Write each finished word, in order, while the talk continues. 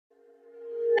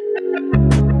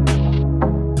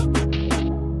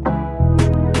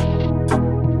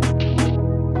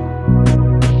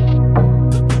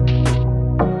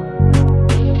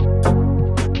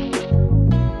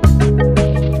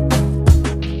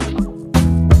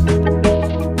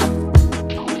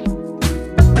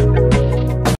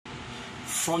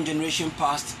long generation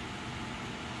past,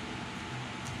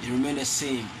 you remain the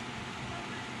same.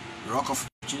 Rock of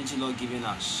opportunity, Lord, giving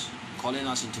us, calling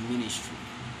us into ministry,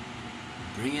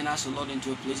 bringing us, Lord,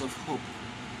 into a place of hope.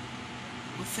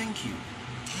 We thank you.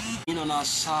 Being on our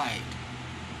side,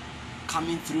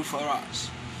 coming through for us,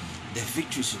 the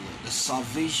victories, Lord, the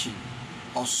salvation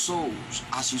of souls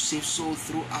as you save souls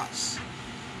through us.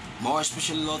 More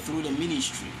especially, Lord, through the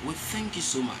ministry. We thank you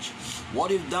so much. What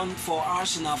you've done for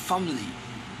us in our family,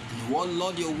 and what,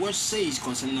 Lord, your word says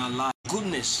concerning our life.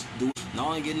 Goodness.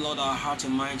 Now again, Lord, our hearts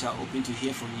and minds are open to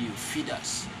hear from you. Feed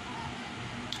us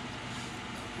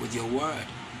with your word.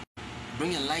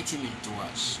 Bring enlightenment to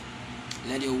us.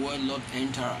 Let your word, Lord,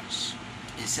 enter us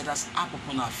and set us up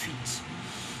upon our feet.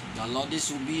 Now, Lord,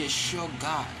 this will be a sure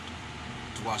guide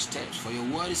to our steps. For your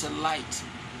word is a light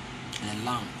and a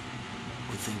lamp.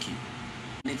 We thank you.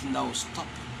 Anything that will stop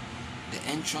the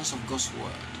entrance of God's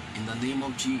word, in the name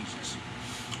of Jesus,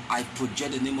 I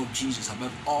project the name of Jesus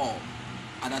above all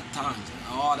other tongues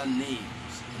and all other names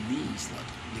and knees, Lord.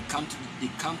 They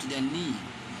come to their knee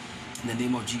in the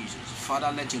name of Jesus.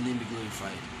 Father, let your name be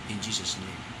glorified in Jesus'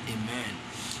 name. Amen.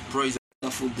 Praise the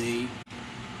wonderful day.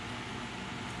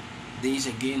 This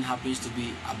again happens to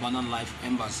be Abundant Life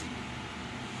Embassy,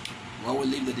 where we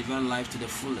live the divine life to the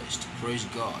fullest. Praise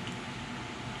God.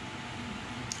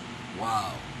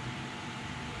 Wow.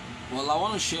 Well, I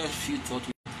want to share a few thoughts.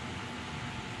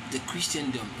 The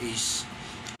Christendom is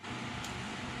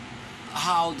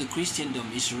how the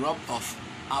Christendom is robbed of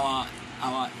our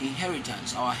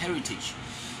inheritance, our heritage,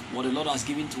 what the Lord has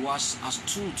given to us as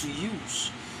tool to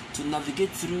use to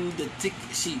navigate through the thick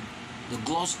sea, the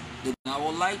gloss. I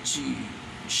would like to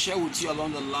share with you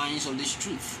along the lines of this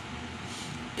truth.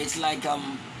 It's like the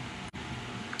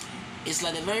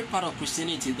very part of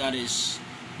Christianity that is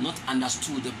not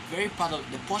understood, the very part of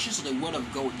the portions of the Word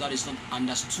of God that is not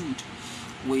understood.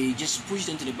 We just push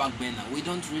them to the back burner. We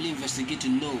don't really investigate to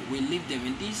know. We leave them,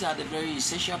 and these are the very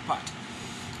essential part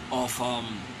of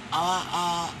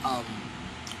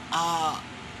our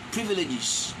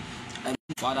privileges. And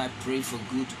Father, I pray for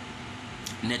good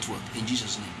network in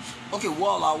Jesus' name. Okay,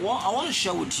 well, I want to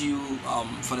share with you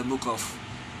for the book of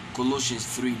Colossians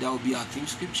 3. That will be our theme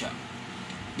scripture.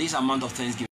 This amount of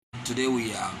Thanksgiving. Today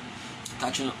we are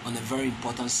touching on a very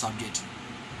important subject.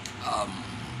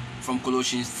 From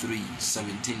Colossians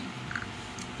 3:17.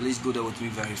 Please go there with me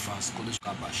very fast.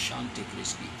 Colossians,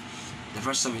 the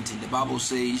verse 17. The Bible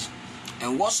says,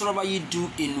 "And whatsoever you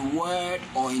do in word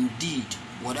or in deed,"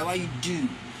 whatever you do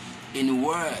in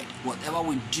word, whatever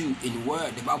we do in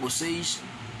word, the Bible says,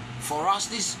 for us,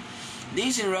 this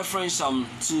in reference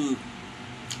to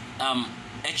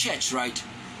a church, right?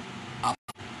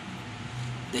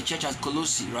 The church at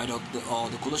Colossae, right, or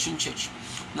the Colossian church.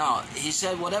 Now he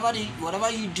said, whatever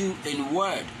you do in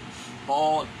word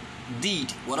or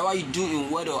deed, whatever you do in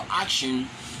word or action,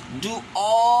 do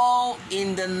all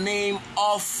in the name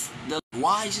of the.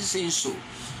 Why is he saying so?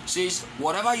 He says,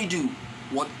 whatever you do,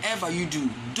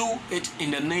 do it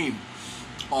in the name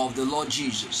of the Lord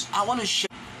Jesus.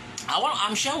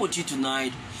 I'm sharing with you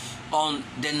tonight on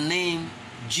the name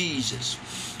Jesus.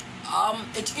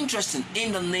 It's interesting,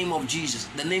 in the name of Jesus,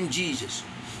 the name Jesus.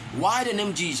 Why the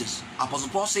name Jesus? Apostle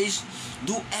Paul says,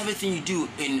 do everything you do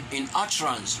in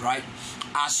utterance, right?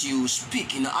 As you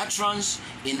speak, in utterance,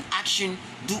 in action,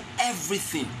 do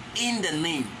everything in the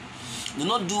name. Do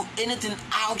not do anything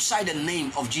outside the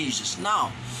name of Jesus.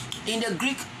 Now, in the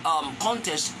Greek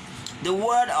context, the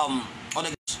word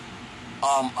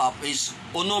is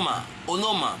onoma.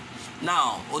 Onoma.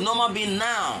 Now, onoma being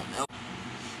noun,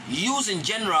 used in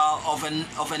general of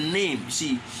a name.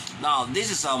 See, now this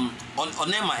is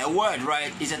onema, a word,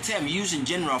 right? Is a term used in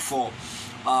general for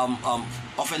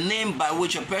of a name by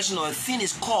which a person or a thing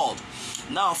is called.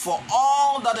 Now, for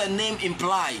all that a name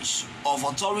implies of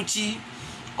authority,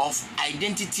 of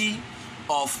identity,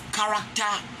 of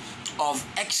character, of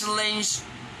excellence,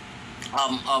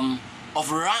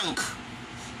 of rank.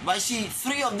 But see,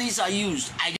 three of these are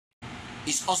used.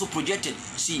 Is also projected.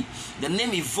 See, the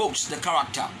name evokes the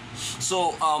character.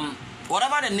 So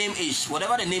whatever the name is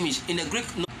in the Greek,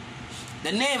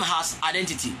 the name has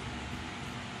identity.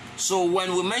 So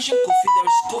when we mention Kofi, there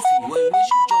is Kofi. When we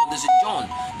mention John, there's a John.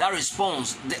 That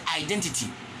responds the identity,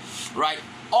 right?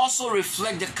 Also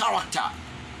reflect the character.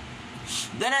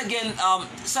 Then again,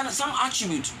 some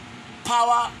attribute,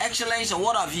 power, excellence, and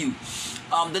what have you.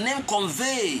 The name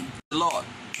convey the Lord.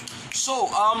 So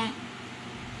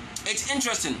it's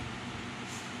interesting.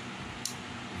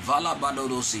 That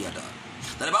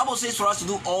the Bible says for us to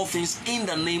do all things in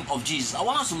the name of Jesus. I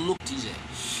want us to look at this.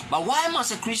 But why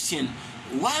must a Christian,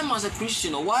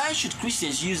 or why should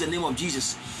Christians use the name of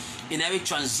Jesus in every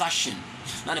transaction.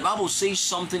 Now the Bible says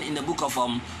something in the book of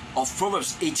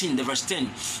Proverbs 18, the verse 10,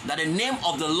 that the name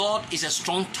of the Lord is a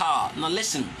strong tower. Now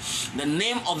listen, the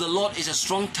name of the Lord is a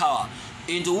strong tower,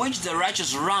 into which the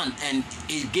righteous run and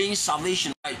it gains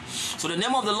salvation. Right? So the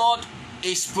name of the Lord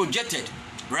is projected,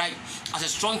 right, as a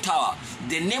strong tower.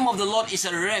 The name of the Lord is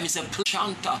a realm, it's a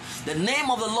chanter. The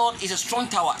name of the Lord is a strong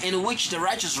tower in which the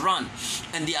righteous run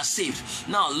and they are saved.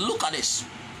 Now look at this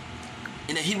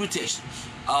in the Hebrew text.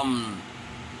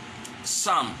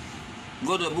 Psalm,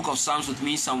 go to the book of Psalms with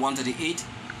me, Psalm 138,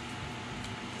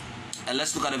 and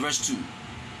let's look at the verse 2.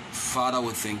 Father,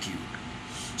 we thank you.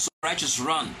 So the righteous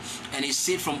run and is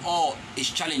saved from all his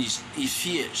challenges, his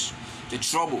fears, the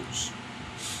troubles.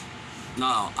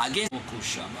 Now, against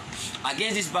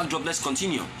this backdrop, let's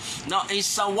continue. Now, in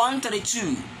Psalm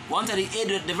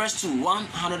 138, the verse 2,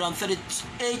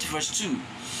 138, verse 2,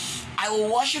 I will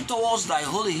worship towards thy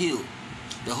holy hill,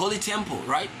 the holy temple,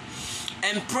 right?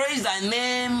 And praise thy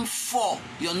name for,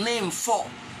 your name for,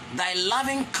 thy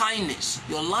loving kindness,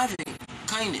 your loving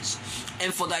kindness,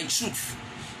 and for thy truth.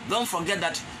 Don't forget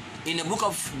that in the book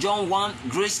of John 1,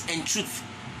 grace and truth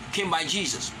came by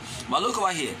Jesus. But look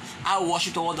over here. I will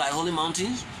worship toward thy holy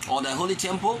mountains, or thy holy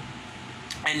temple,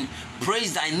 and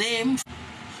praise thy name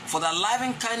for thy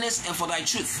loving kindness and for thy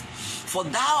truth. For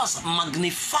thou hast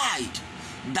magnified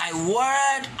thy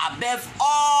word above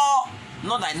all,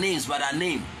 not thy names, but thy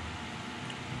name.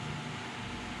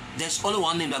 There's only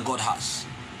one name that God has.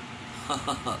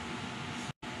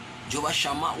 Jehovah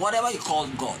Shammah, whatever you call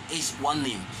God, is one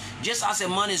name. Just as a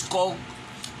man is called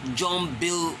John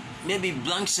Bill, maybe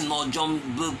Blankson or John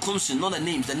Bill Kumson, not the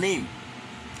names, the name.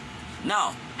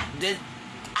 Now, the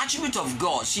attribute of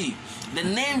God, see, the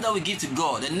name that we give to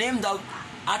God, the name that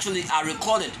actually are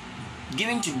recorded,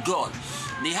 given to God,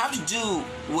 they have to do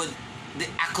with the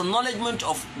acknowledgement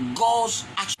of God's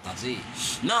action. That's it.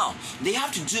 Now, they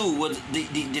have to do with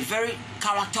the very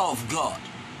character of God,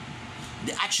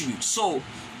 the attribute. So,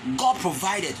 God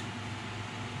provided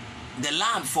the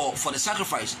lamb for the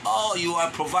sacrifice. Oh, you are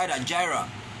a provider, Jireh.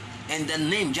 And the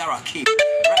name Jireh came.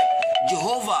 Right?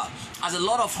 Jehovah, as a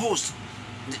Lord of hosts,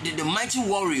 the mighty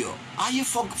warrior. Are you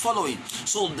following?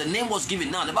 So the name was given.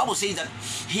 Now, the Bible says that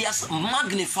he has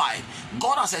magnified.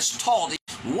 God has extolled.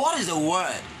 What is the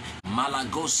word?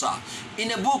 Malagosa. In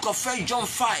the book of 1 John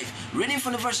 5, reading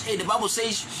from the verse 8, the Bible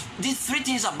says these three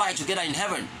things abide together in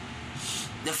heaven: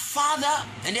 the Father,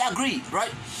 and they agree,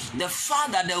 right? The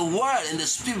Father, the Word, and the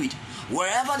Spirit.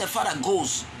 Wherever the Father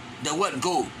goes, the Word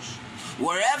goes.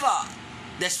 Wherever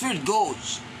the Spirit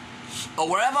goes, or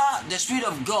wherever the Spirit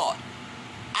of God,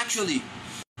 actually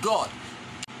God,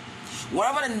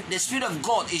 wherever the Spirit of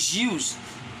God is used,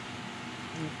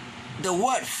 the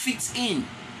Word fits in.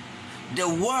 The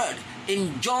Word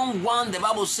in John 1, the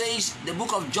Bible says, the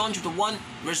book of John chapter 1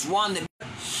 verse 1,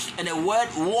 and the Word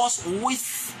was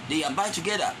with, they abide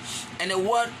together, and the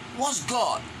Word was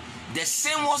God. The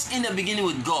same was in the beginning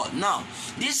with God. Now,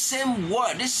 this same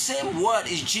word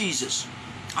is Jesus.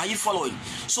 Are you following?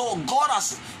 So God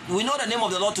has, we know the name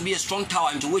of the Lord to be a strong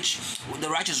tower into which the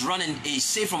righteous run and is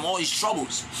saved from all his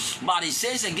troubles. But it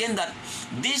says again that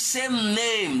this same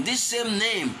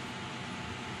name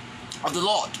of the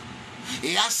Lord,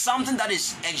 it has something that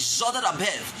is exalted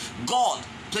above. God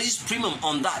places premium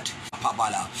on that.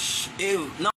 Now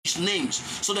his names.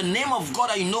 So the name of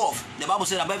God that you know of, the Bible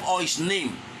said above all his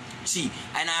name. See,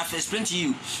 and I have explained to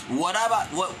you, what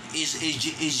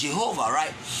is Jehovah,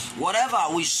 right? Whatever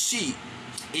we see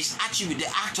is actually the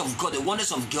act of God, the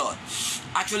wonders of God.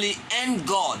 Actually, and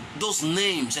God, those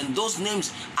names, and those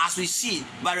names, as we see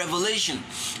by revelation,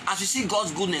 as we see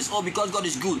God's goodness, oh, because God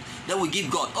is good, then we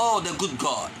give God, oh, the good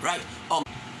God, right? Oh,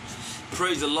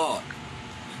 praise the Lord.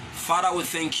 Father, we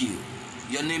thank you.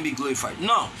 Your name be glorified.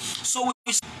 Now, so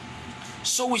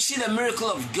we see the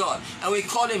miracle of God, and we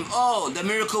call him, oh, the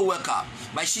miracle worker.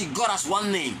 But see, God has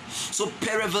one name. So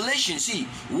per revelation, see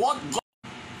what God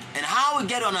and how we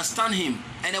get to understand him,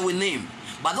 and then we name.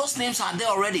 But those names are there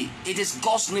already. It is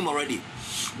God's name already.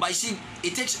 But see,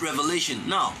 it takes revelation.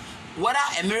 Now, whether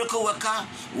a miracle worker,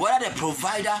 whether the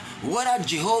provider, whether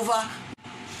Jehovah,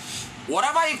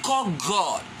 whatever you call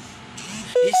God,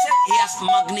 he said he has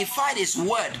magnified his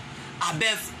word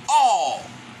above all.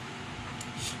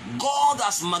 God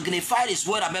has magnified his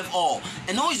word above all.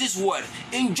 And who is this word?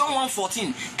 In John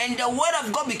 1:14, and the word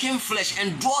of God became flesh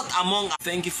and dwelt among us.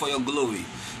 Thank you for your glory.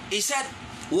 He said,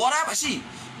 whatever, see,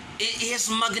 he has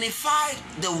magnified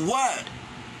the word.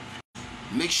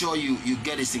 Make sure you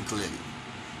get this thing clearly.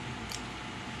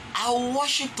 I will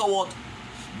worship toward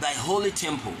thy holy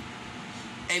temple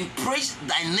and praise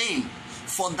thy name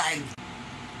for thy.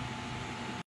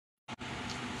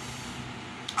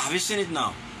 Have you seen it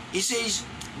now? It says,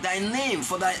 thy name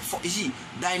for thy, for, you see,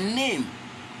 thy name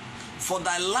for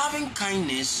thy loving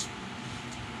kindness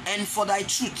and for thy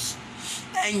truth.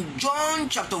 And John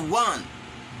chapter 1,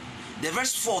 the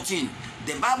verse 14,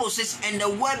 the Bible says, and the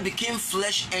word became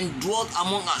flesh and dwelt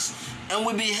among us, and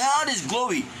we beheld his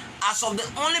glory as of the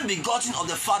only begotten of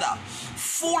the Father,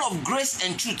 full of grace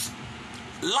and truth.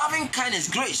 Loving kindness,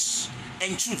 grace,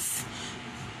 and truth.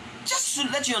 Just to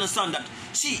let you understand that,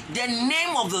 see, the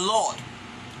name of the Lord,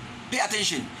 pay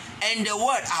attention, and the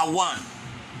word are one.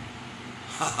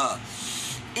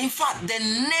 In fact, the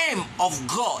name of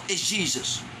God is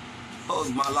Jesus. Oh,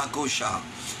 Malakosha.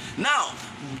 Now,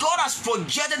 God has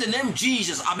projected the name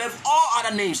Jesus above all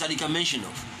other names that he can mention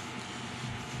of.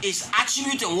 His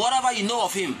attribute and whatever you know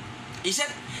of him. He said,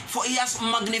 for he has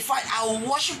magnified, I will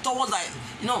worship towards thy,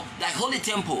 thy holy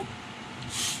temple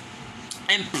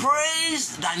and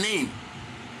praise thy name.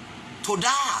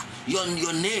 Todah, your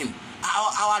name.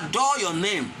 I will adore your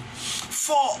name.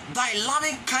 For thy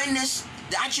loving kindness,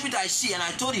 the attribute I see, and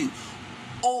I told you,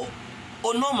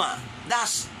 onoma,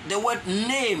 that's the word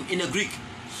name in the Greek.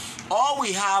 Or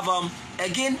we have,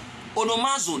 again,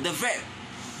 onomazo, the verb.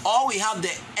 Or we have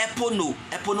the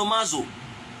eponomazo.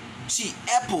 See,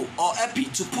 epo or epi,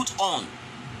 to put on.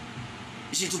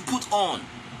 You see, to put on.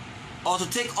 Or to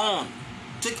take on.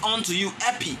 Take on to you,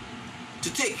 epi.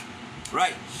 To take.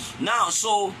 Right? Now,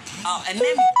 so, a name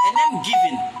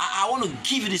given. I want to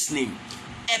give you this name.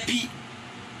 Epi.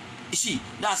 You see,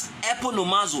 that's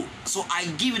eponomazo. So I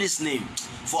give you this name.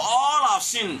 For all I've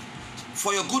sinned,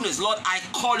 for your goodness, Lord, I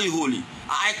call you holy.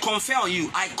 I confer on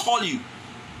you. I call you.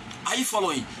 Are you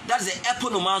following? That's the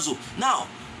eponomazo. Now,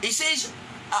 it says,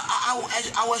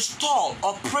 I will extol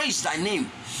or praise thy name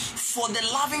for the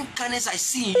loving kindness I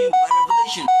see in you by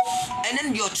revelation, and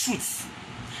then your truth.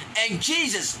 And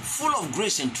Jesus, full of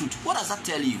grace and truth. What does that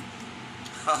tell you?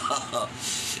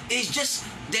 It's just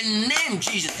the name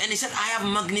Jesus. And he said, I have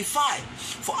magnified,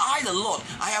 for I the Lord,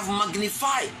 I have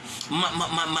magnified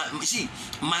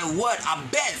my word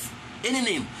above any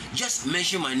name. Just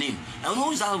mention my name. And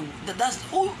who is that? That's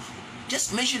who.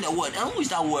 Just mention the word. And who is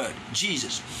that word?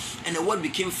 Jesus. And the word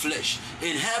became flesh.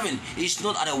 In heaven, it's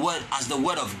not as the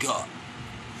word of God.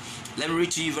 Let me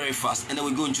read to you very fast, and then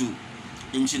we go into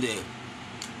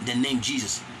the name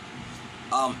Jesus.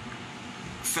 1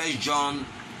 John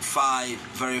 5,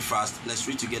 very fast. Let's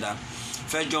read together.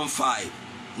 1 John 5.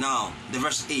 Now, the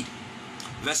verse 8.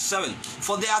 Verse 7.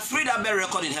 For there are three that bear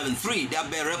record in heaven. Three that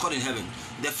bear record in heaven.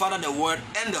 The Father, the Word,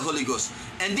 and the Holy Ghost.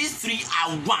 And these three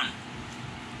are one.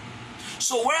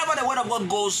 So wherever the word of God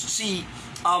goes, see,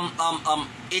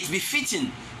 it's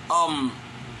befitting the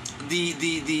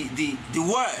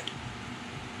word.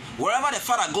 Wherever the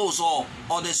Father goes, or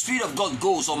the Spirit of God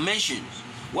goes or mentions,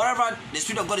 wherever the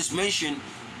Spirit of God is mentioned,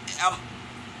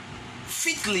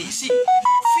 fitly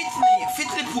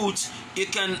put, you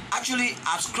can actually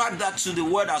ascribe that to the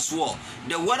word as well.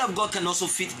 The word of God can also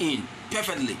fit in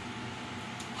perfectly.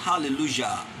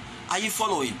 Hallelujah. Are you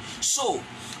following? So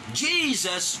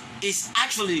Jesus is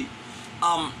actually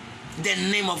the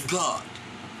name of God.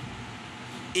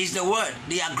 Is the word.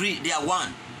 They agree. They are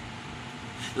one.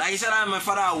 Like he said, I and my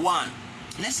Father are one.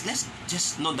 Let's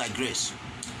just not digress.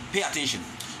 Pay attention.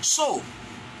 So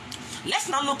let's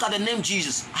now look at the name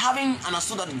Jesus. Having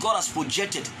understood that God has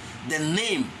projected the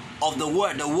name of the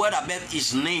word above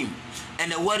his name,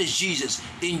 and the word is Jesus,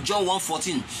 in John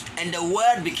 1:14. And the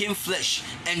word became flesh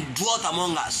and dwelt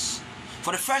among us.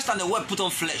 For the first time, the word put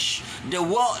on flesh. The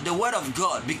word of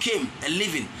God became a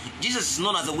living. Jesus is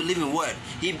known as the living word.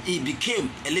 He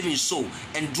became a living soul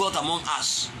and dwelt among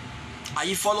us. Are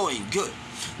you following? Good.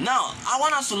 Now, I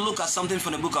want us to look at something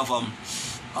from the book of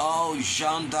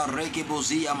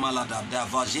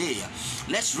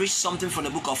let's read something from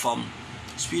the book of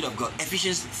Spirit of God.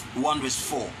 Ephesians 1 verse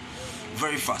 4.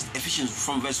 Very fast. Ephesians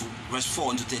from verse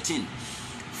 4 into 13.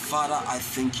 Father, I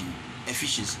thank you.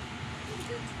 Ephesians.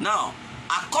 Now,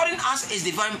 according as his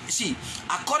divine,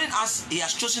 according as he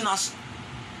has chosen us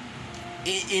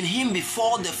in him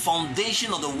before the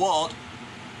foundation of the world,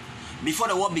 before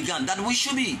the world began, that we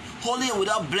should be holy and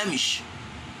without blemish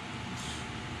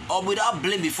or without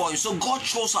blame before him. So God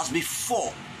chose us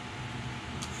before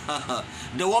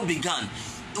the world began.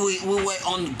 We were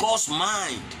on God's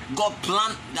mind. God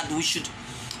planned that we should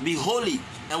be holy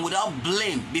and without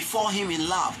blame before him in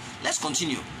love. Let's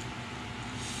continue.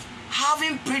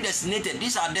 Having predestinated,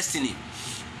 this is our destiny.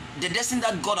 The destiny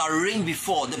that God arranged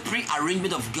before, the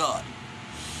pre-arrangement of God,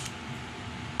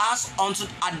 as unto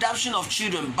adoption of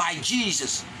children by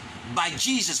Jesus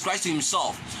Christ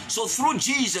himself. So through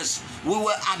Jesus, we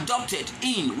were adopted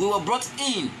in, we were brought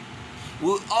in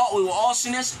We were all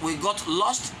sinners. We got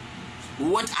lost. We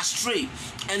went astray.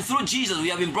 And through Jesus, we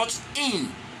have been brought in.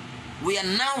 We are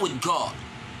now with God.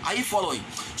 Are you following?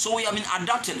 So we have been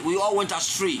adopted. We all went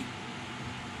astray.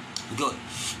 Good.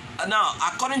 Now,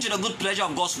 according to the good pleasure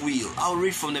of God's will, I'll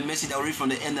read from the Message, I'll read from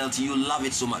the NLT. You love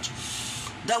it so much.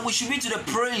 That we should be to the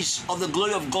praise of the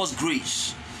glory of God's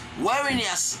grace, wherein He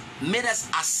has made us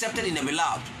accepted in the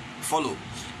Beloved. Follow.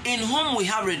 In whom we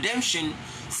have redemption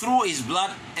through His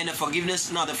blood, and the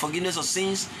forgiveness of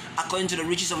sins, according to the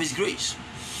riches of His grace,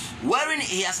 wherein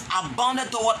He has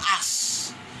abounded toward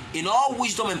us in all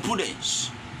wisdom and prudence,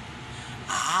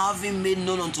 having made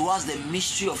known unto us the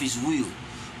mystery of His will.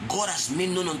 God has made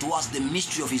known unto us the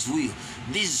mystery of His will.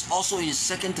 This is also in 2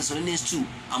 Thessalonians 2.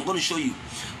 I'm going to show you.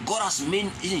 God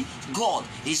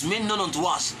is made known unto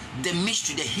us the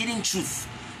mystery, the hidden truth,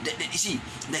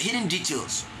 the hidden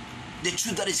details, the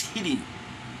truth that is hidden.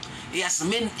 He has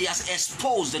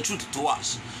exposed the truth to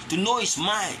us, to know His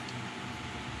mind,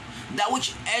 that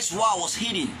which elsewhere was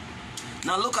hidden.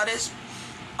 Now look at this.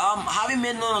 Having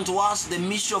made known unto us the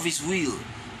mystery of His will,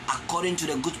 according to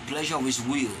the good pleasure of His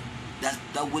will.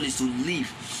 That will is to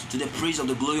live to the praise of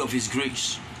the glory of His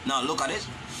grace. Now look at it.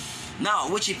 Now,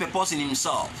 which He purposed in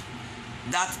Himself,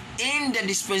 that in the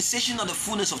dispensation of the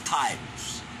fullness of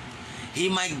times, He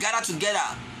might gather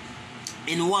together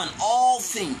in one all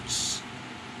things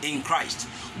in Christ.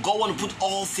 God wants to put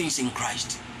all things in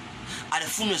Christ at the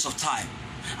fullness of time,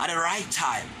 at the right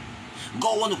time.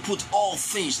 God wants to put all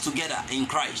things together in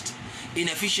Christ. In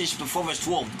Ephesians 4 verse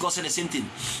 12, God said the same thing,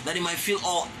 that He might fill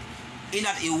all. In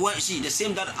that it went, the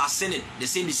same that ascended, the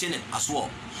same descended as well.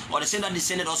 Or the same that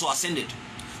descended also ascended.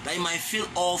 That He might fill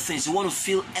all things. He wants to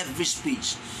fill every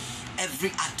space,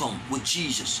 every atom with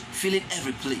Jesus, filling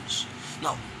every place.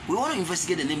 Now, we want to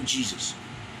investigate the name Jesus.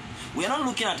 We are not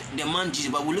looking at the man Jesus,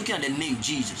 but we're looking at the name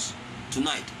Jesus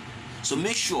tonight. So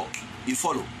make sure you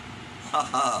follow.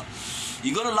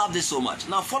 You're going to love this so much.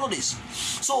 Now follow this.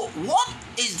 So what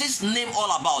is this name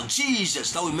all about?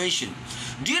 Jesus that we mentioned.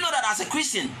 Do you know that as a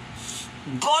Christian,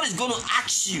 God is going to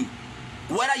ask you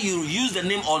whether you use the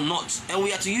name or not, and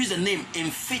we are to use the name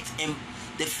in faith,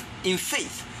 in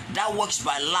faith that works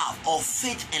by love, or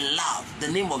faith and love, the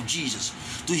name of Jesus.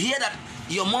 To hear that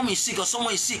your mom is sick or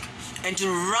someone is sick, and to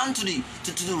run to the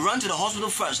hospital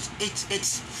first, it's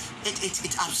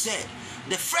absurd.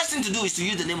 The first thing to do is to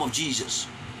use the name of Jesus.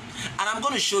 And I'm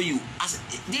going to show you, as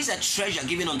this is a treasure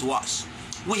given unto us.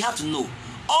 We have to know.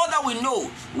 All that we know,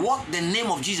 what the name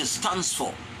of Jesus stands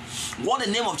for. What the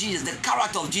name of Jesus, the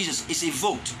character of Jesus is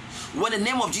evoked. When the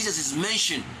name of Jesus is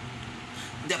mentioned,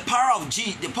 the power of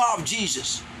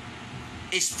Jesus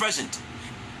is present.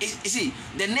 You see,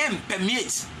 the name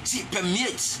permeates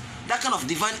that kind of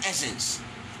divine essence.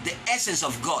 The essence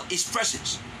of God is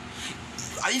present.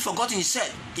 Have you forgotten He said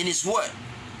in His word,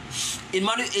 in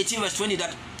Matthew 18 verse 20,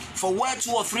 that for where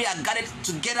 2 or 3 are gathered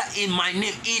together in my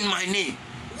name.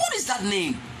 What is that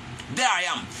name? There I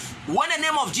am. When the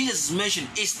name of Jesus is mentioned,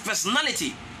 His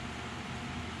personality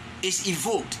is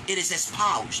evoked. It is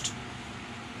espoused.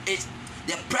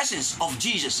 The presence of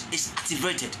Jesus is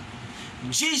activated.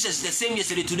 Jesus, the same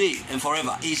yesterday, today, and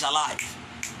forever. He is alive.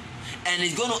 And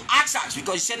He's going to ask us,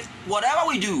 because He said, whatever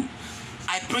we do,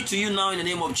 I pray to you now in the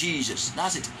name of Jesus.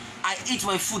 That's it. I eat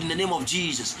my food in the name of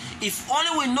Jesus. If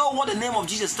only we know what the name of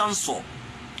Jesus stands for.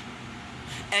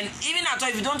 And even after,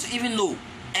 if you don't even know,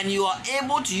 and you are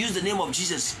able to use the name of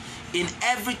Jesus in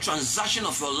every transaction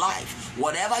of your life,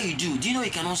 whatever you do you know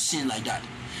you cannot sin like that?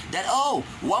 That,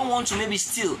 one wants to maybe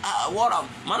steal.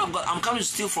 Man of God, I'm coming to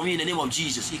steal from you in the name of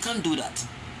Jesus. You can't do that.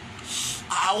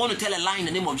 I want to tell a lie in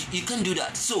the name of Jesus. You can't do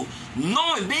that. So,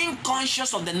 knowing, being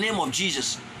conscious of the name of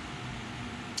Jesus,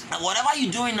 and whatever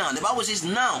you're doing now, the Bible says,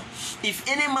 now, if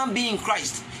any man be in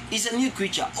Christ, is a new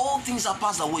creature. All things are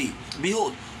passed away.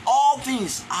 Behold, all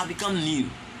things are become new.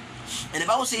 And the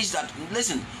Bible says that,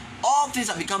 listen, all things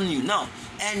have become new now.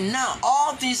 And now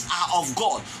all things are of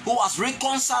God, who has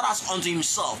reconciled us unto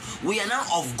Himself. We are now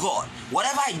of God.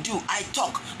 Whatever I do, I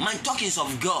talk. My talk is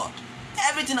of God.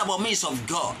 Everything about me is of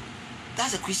God.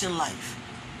 That's a Christian life.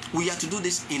 We have to do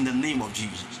this in the name of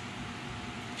Jesus.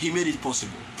 He made it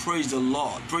possible. Praise the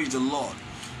Lord. Praise the Lord.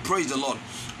 Praise the Lord.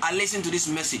 I listen to this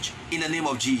message in the name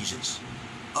of Jesus.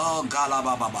 Oh,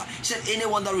 Galababa. He said,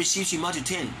 anyone that receives you, Matthew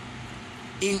 10,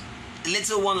 in a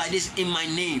little one like this, in my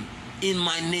name. In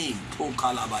my name. Oh,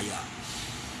 Kalabaya.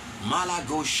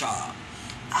 Malagosha.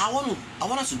 I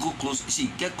want us to go close. You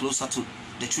see, get closer to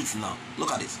the truth now.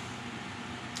 Look at it.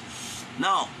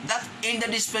 Now, that in the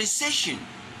dispensation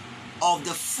of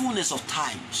the fullness of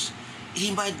times,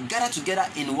 He might gather together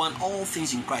in one all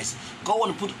things in Christ. God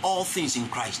want to put all things in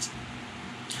Christ.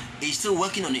 He's still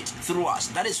working on it through us.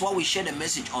 That is why we share the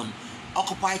message on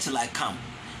Occupy Till I Come.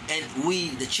 And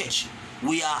we, the church,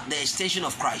 we are the extension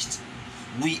of Christ.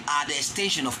 We are the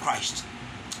extension of Christ.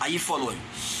 Are you following?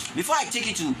 Before I take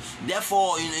you to,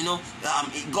 therefore,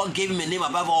 God gave him a name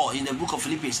above all in the book of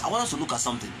Philippians. I want us to look at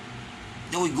something.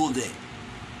 Then we go there.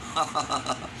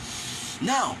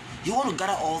 Now, you want to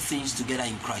gather all things together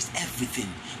in Christ,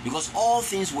 everything, because all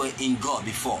things were in God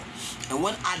before. And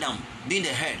when Adam, being the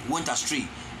head, went astray,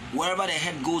 wherever the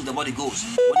head goes, the body goes.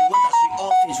 When he went astray,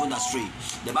 all things went astray.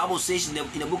 The Bible says in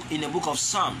the book of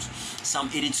Psalms, Psalm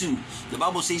 82, the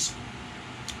Bible says,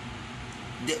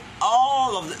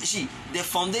 all the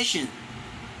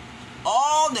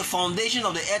foundation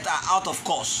of the earth are out of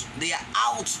course. They are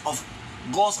out of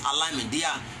God's alignment. They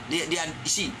are this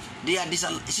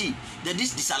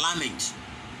disalignment.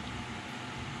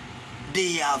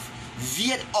 They have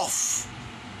veered off.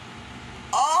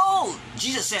 Oh,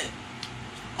 Jesus said,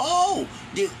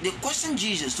 they questioned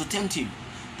Jesus to tempt him.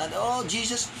 That,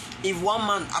 Jesus, if one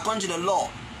man, according to the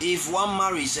law, if one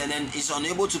marries and then is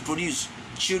unable to produce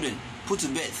children, put to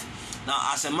birth.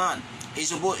 Now, as a man, he's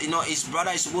supposed, his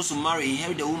brother is supposed to marry,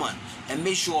 inherit the woman, and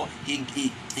make sure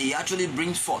he actually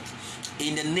brings forth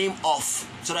in the name of,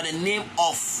 so that the name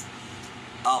of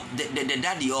the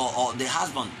daddy or the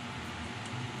husband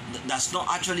does not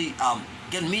actually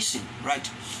get missing, right?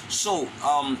 So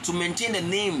to maintain the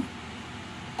name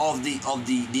of the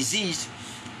deceased,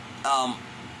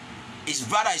 his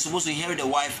brother is supposed to inherit the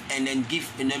wife and then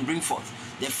bring forth.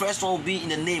 The first one will be in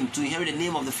the name, to inherit the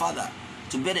name of the father,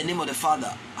 to bear the name of the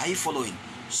father. Are you following?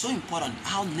 So important.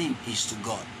 Our name is to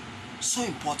God. So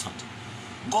important.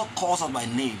 God calls us by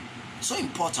name. So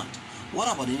important. What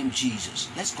about the name Jesus?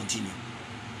 Let's continue.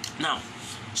 Now,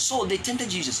 so they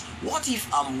tempted Jesus. What if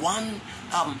the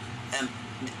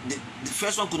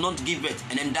first one could not give birth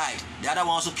and then died? The other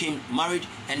one also came, married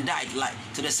and died, like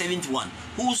to the seventh one.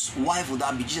 Whose wife would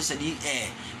that be? Jesus said,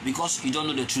 because you don't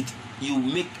know the truth. You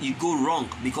go wrong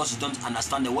because you don't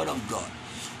understand the word of God.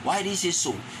 Why did he say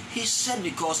so? He said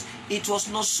because it was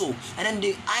not so. And then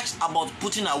they asked about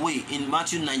putting away in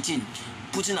Matthew 19,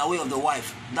 putting away of the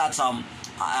wife. That's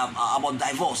about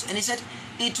divorce. And he said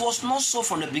it was not so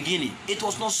from the beginning. It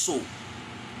was not so.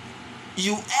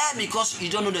 You err because you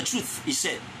don't know the truth, he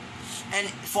said. And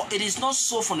for it is not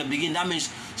so from the beginning. That means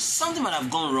something might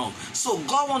have gone wrong. So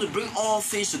God wants to bring all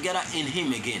things together in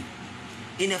him again,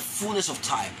 in a fullness of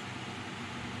time.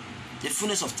 The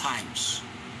fullness of times.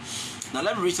 Now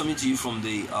let me read something to you from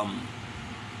the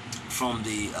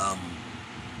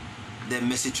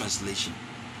Message translation.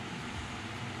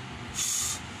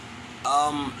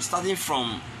 Starting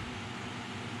from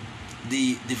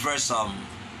the verse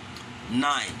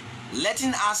 9.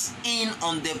 Letting us in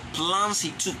on the plans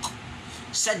he took,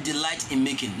 set delight in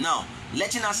making. Now,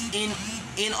 letting us in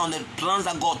on the plans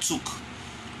that God took,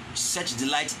 such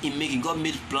delight in making. God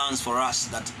made plans for us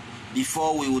that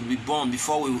before we would be born,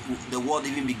 before the world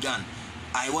even began,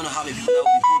 I want to have a people that will be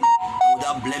holy,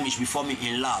 without blemish before me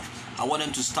in love. I want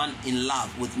them to stand in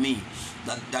love with me,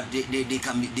 that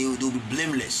they will be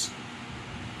blameless.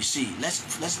 You see,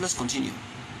 let's continue.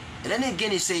 And then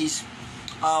again it says,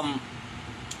 a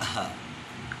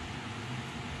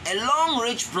long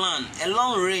range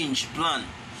plan,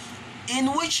 in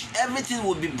which everything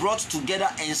will be brought together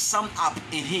and summed up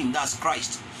in him, that's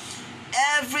Christ.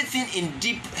 Everything in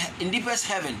deepest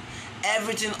heaven,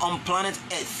 everything on planet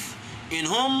earth, in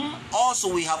whom also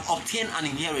we have obtained an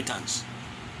inheritance.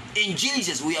 In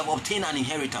Jesus we have obtained an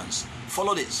inheritance.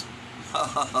 Follow this.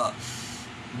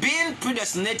 Being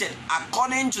predestinated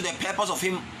according to the purpose of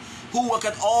him who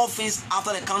worketh all things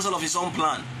after the counsel of his own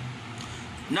plan.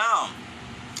 Now,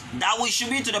 that we should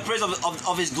be to the praise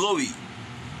of his glory.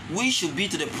 We should be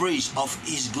to the praise of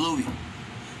his glory.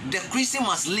 The Christian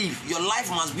must live. Your life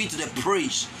must be to the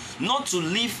praise, not to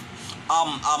live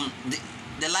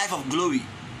the life of glory.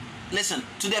 Listen,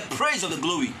 to the praise of the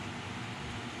glory.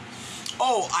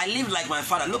 Oh, I live like my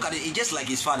father. Look at it, it's just like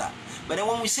his father. But then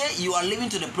when we say you are living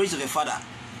to the praise of your father,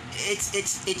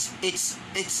 it's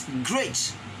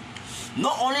great.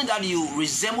 Not only that you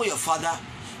resemble your father,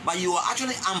 but you are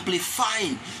actually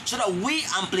amplifying, so that we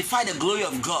amplify the glory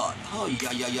of God. Oh,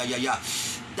 yeah.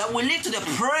 That we live to the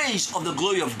praise of the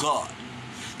glory of God.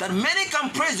 That many can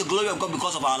praise the glory of God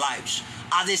because of our lives.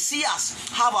 As they see us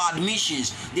have our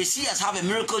admissions, they see us have a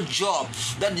miracle job,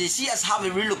 that they see us have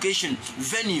a relocation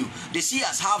venue, they see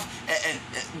us have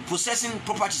possessing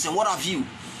properties and what have you,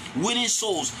 winning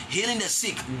souls, healing the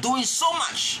sick, doing so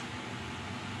much.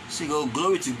 So you go,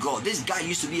 glory to God. This guy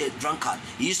used to be a drunkard.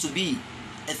 He used to be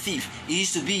a thief. He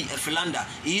used to be a philanderer.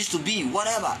 He used to be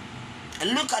whatever.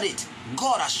 And look at it.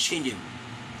 God has changed him.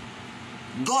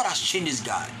 God has changed this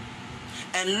guy.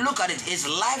 And look at it, his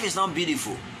life is now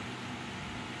beautiful.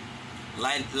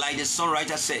 Like the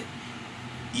songwriter said,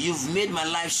 you've made my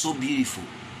life so beautiful.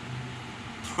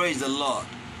 Praise the Lord.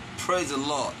 Praise the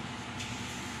Lord.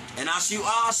 And as you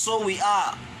are, so we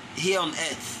are here on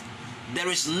earth. There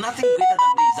is nothing greater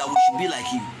than this, that we should be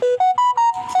like you.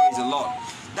 Praise the Lord.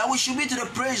 That we should be to the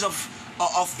praise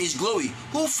of his glory.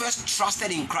 Who first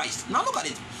trusted in Christ? Now look at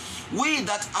it. We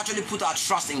that actually put our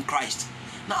trust in Christ.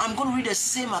 Now I'm going to read the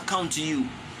same account to you,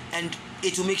 and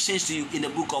it will make sense to you in the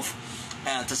book of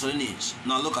Thessalonians.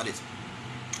 Now look at it.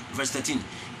 Verse 13.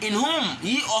 In whom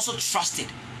ye also trusted.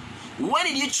 When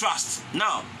did you trust?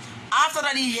 Now, after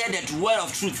that he heard that word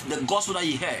of truth, the gospel that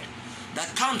he heard,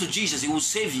 that come to Jesus, he will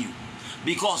save you.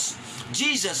 Because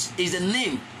Jesus is the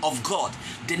name of God.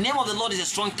 The name of the Lord is a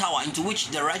strong tower into which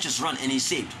the righteous run and is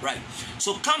saved. Right?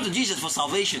 So come to Jesus for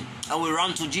salvation, and we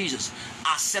run to Jesus.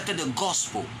 Accepted the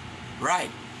gospel. Right?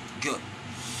 Good.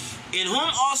 In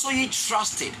whom also ye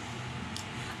trusted.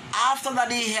 After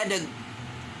that he heard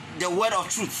the word of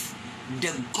truth,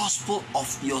 the gospel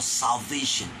of your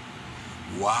salvation.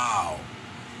 Wow.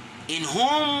 In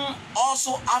whom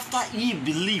also after ye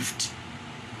believed,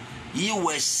 ye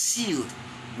were sealed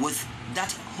with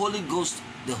that Holy Ghost,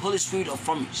 the Holy Spirit of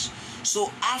promise.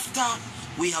 So after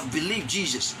we have believed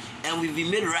Jesus and we've been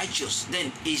made righteous,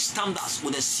 then he stamped us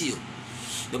with a seal.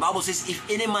 The Bible says, if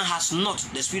any man has not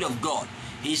the Spirit of God,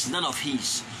 he is none of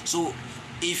his. So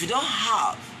if you don't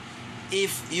have,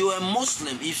 if you are a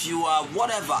Muslim, if you are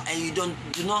whatever, and you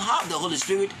do not have the Holy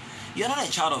Spirit, you are not a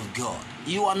child of God.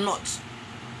 You are not.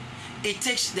 It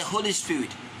takes the Holy Spirit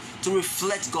to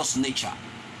reflect God's nature,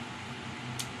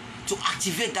 to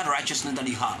activate that righteousness that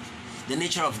you have, the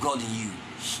nature of God in you.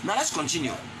 Now let's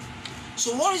continue.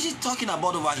 So what is he talking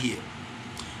about over here?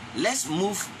 Let's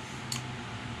move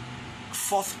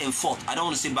forth and forth. I don't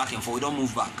want to say back and forth. We don't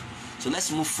move back. So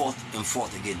let's move forth and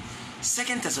forth again.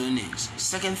 2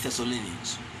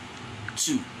 Thessalonians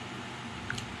 2.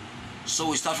 So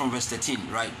we start from verse 13,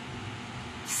 right?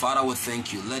 Father, we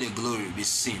thank you. Let your glory be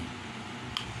seen.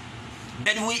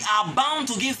 That we are bound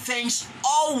to give thanks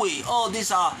always. Oh,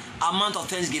 these are a month of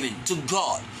thanksgiving to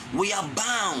God. We are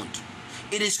bound.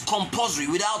 It is compulsory.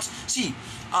 Without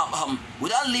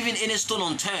leaving any stone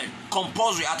unturned.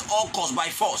 Compulsory at all costs, by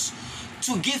force,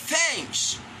 to give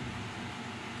thanks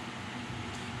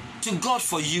to God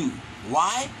for you.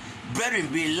 Why? Brethren,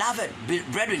 beloved,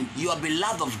 brethren, you are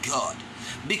beloved of God.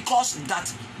 Because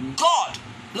that God,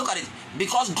 look at it,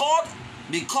 because God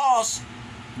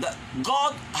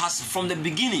has from the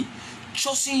beginning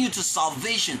chosen you to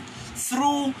salvation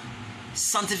through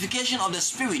sanctification of the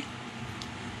Spirit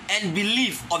and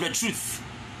belief of the truth.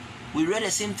 We read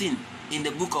the same thing in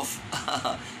the book of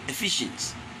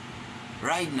Ephesians.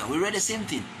 Right now, we read the same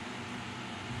thing.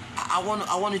 I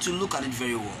want you to look at it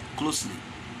very well, closely.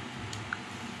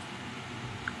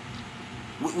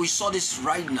 We saw this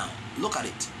right now. Look at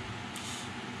it.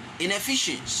 In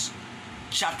Ephesians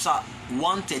chapter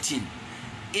 1:13,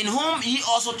 in whom ye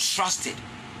also trusted.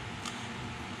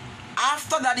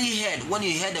 After that he heard, when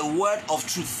you heard the word of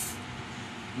truth,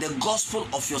 the gospel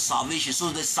of your salvation. So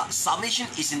the salvation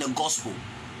is in the gospel.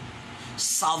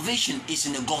 Salvation is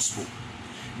in the gospel.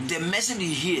 The message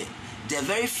you hear, the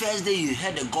very first day you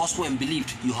heard the gospel and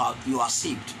believed, you are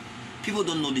saved. People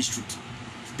don't know this truth.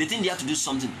 They think they have to do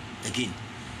something again.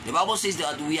 The Bible says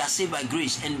that we are saved by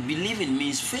grace, and believing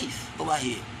means faith over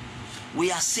here.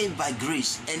 We are saved by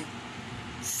grace and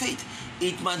faith.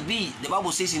 It must be, the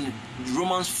Bible says in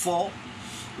Romans 4,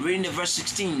 reading the verse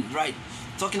 16, right?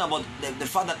 Talking about the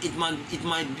fact that it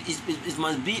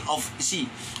must be of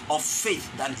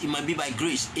faith, that it might be by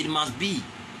grace. It must be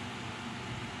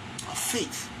of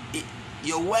faith.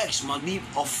 Your works must be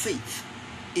of faith.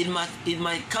 It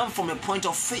might come from a point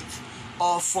of faith,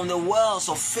 or from the wells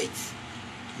of faith,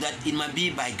 that it might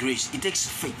be by grace. It takes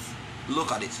faith.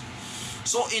 Look at it.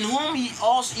 So in whom he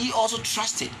also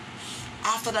trusted.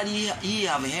 After that ye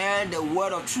have heard the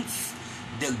word of truth,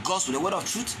 the gospel, the word of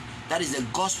truth, that is the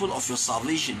gospel of your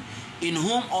salvation. In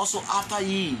whom also after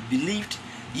ye believed,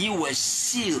 ye were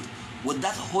sealed with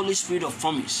that Holy Spirit of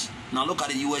promise. Now look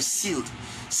at it. You were sealed,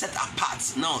 set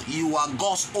apart. Now you are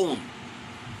God's own.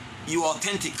 You are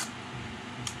authentic.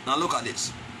 Now look at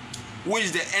this. Which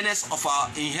is the earnest of our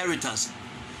inheritance,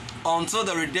 until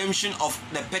the redemption of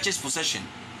the purchased possession,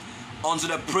 unto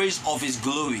the praise of his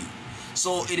glory.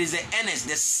 So it is the earnest,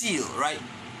 the seal, right?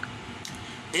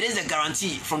 It is the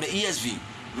guarantee from the ESV,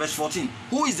 verse 14.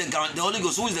 Who is the Holy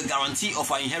Ghost? Who is the guarantee of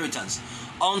our inheritance?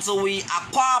 Until we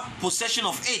acquire possession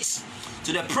of it,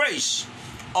 to the praise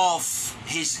of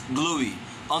his glory.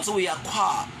 Until we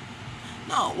acquire.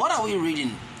 Now, what are we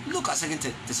reading Look at 2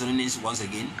 Thessalonians once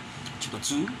again, chapter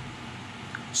 2.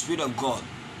 Spirit of God,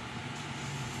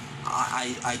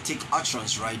 I take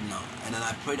utterance right now, and then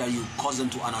I pray that you cause them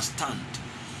to understand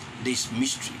this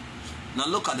mystery. Now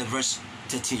look at the verse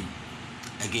 13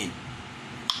 again.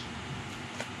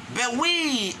 But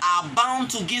we are bound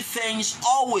to give thanks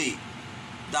always.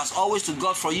 That's always to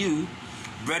God for you,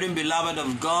 brethren, beloved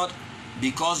of God,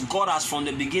 because God has from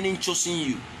the beginning chosen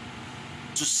you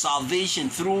to salvation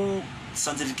through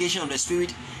sanctification of the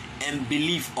Spirit and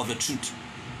belief of the truth.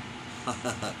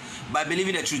 By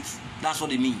believing the truth, that's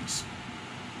what it means.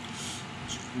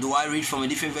 Do I read from a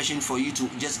different version for you to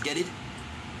just get it?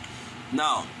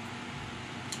 Now,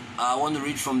 I want to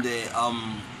read from the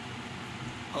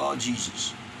oh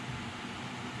Jesus.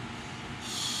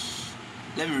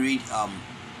 Let me read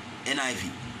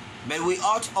NIV. But we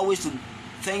ought always to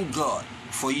thank God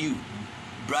for you,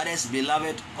 brothers,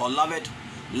 beloved or loved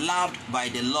by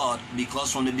the Lord,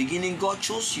 because from the beginning God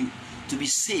chose you to be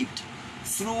saved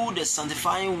through the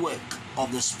sanctifying work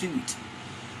of the Spirit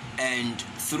and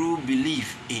through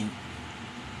belief in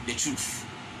the truth.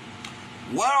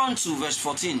 Whereunto, verse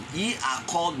 14, ye are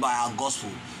called by our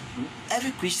gospel.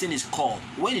 Every Christian is called.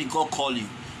 When did God call you?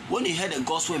 When you heard the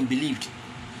gospel and believed.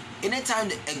 Anytime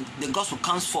the gospel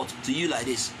comes forth to you like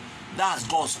this, that's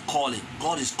God's calling.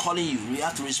 God is calling you. You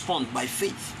have to respond by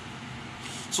faith.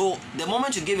 So the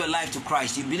moment you give your life to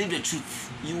Christ, you believe the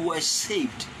truth, you were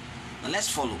saved. Now let's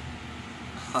follow.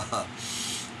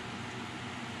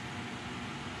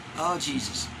 Oh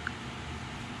Jesus.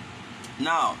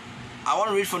 Now I want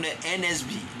to read from the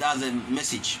NSB. That's the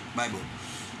Message Bible.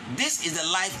 This is the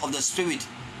life of the Spirit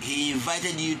He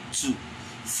invited you to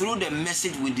through the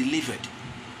message we delivered,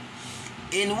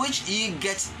 in which ye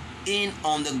get in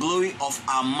on the glory of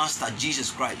our Master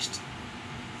Jesus Christ.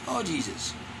 Oh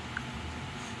Jesus.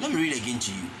 Let me read again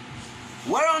to you.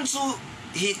 Whereunto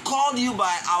He called you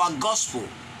by our gospel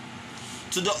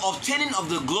to the obtaining of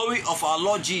the glory of our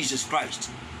Lord Jesus Christ.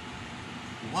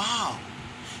 Wow.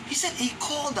 He said He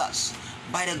called us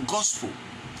by the gospel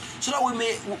so that we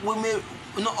may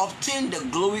obtain the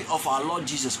glory of our Lord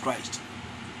Jesus Christ.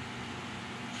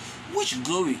 Which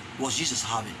glory was Jesus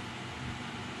having?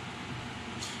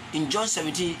 In John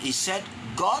 17, He said,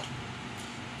 God,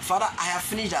 Father, I have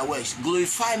finished thy works.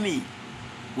 Glorify me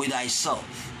with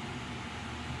thyself.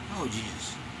 Oh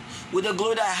Jesus. With the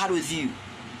glory that I had with you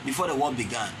before the world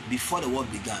began. Before the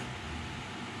world began.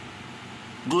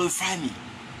 Glorify me.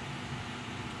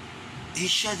 He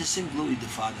shares the same glory with the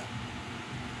Father.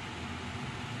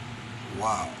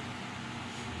 Wow.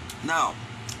 Now,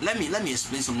 let me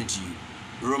explain something to you.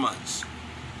 Romans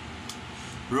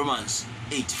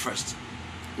 8 first.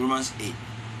 Romans 8.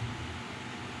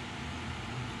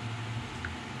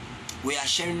 We are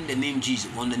sharing the name Jesus.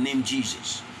 On the name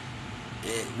Jesus.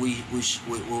 We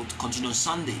will continue on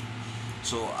Sunday.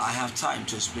 So I have time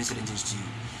to explain certain things to you.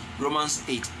 Romans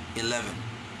 8:11.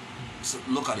 So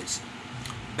look at it.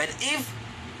 But if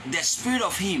the Spirit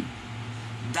of Him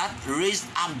that raised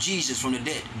up Jesus from the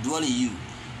dead dwell in you,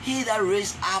 He that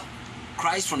raised up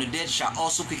Christ from the dead shall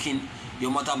also quicken your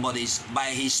mortal bodies by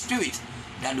His Spirit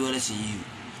that dwelleth in you.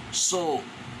 So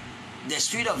the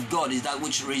Spirit of God is that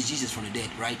which raised Jesus from the dead,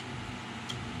 right?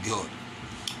 Good.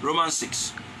 Romans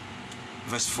 6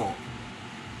 verse 4.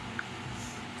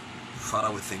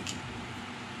 Father, we thank you.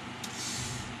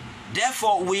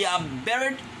 Therefore we are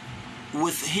buried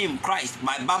with Him, Christ,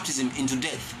 by baptism into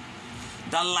death,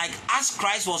 that like as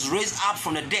Christ was raised up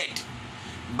from the dead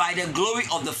by the glory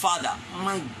of the Father.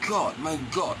 My God, my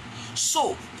God.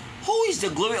 So, who is the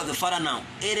glory of the Father now?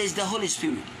 It is the Holy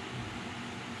Spirit.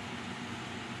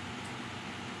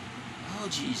 Oh,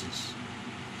 Jesus.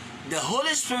 The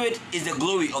Holy Spirit is the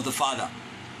glory of the Father.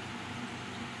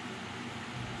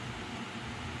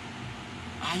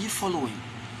 Are you following?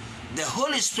 The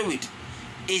Holy Spirit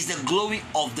is the glory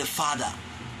of the Father.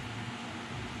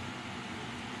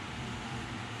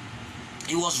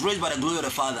 He was raised by the glory of the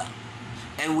Father.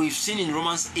 And we've seen in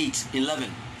Romans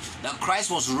 8:11 that Christ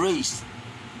was raised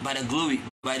by the glory,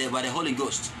 by the Holy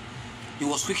Ghost. He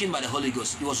was quickened by the Holy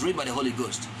Ghost. He was raised by the Holy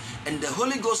Ghost. And the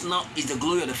Holy Ghost now is the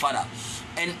glory of the Father.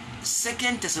 And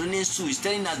 2 Thessalonians 2 is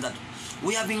telling us that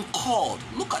we have been called.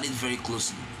 Look at it very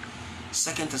closely.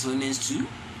 2 Thessalonians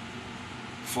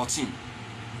 2:14.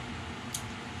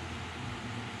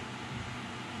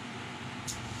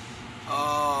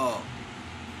 Oh.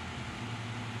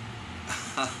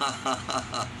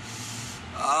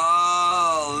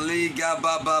 Oh, Liga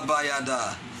Baba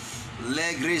Bayada.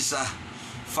 Legrisa.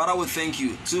 Father, we thank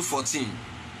you. 2:14.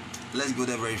 Let's go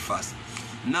there very fast.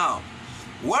 Now,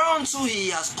 whereunto He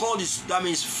has called you, that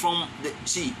means from the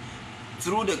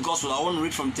through the gospel. I want to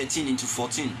read from 13 into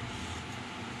 14.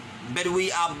 But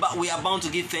we are bound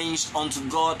to give thanks unto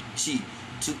God,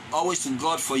 always to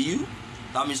God for you.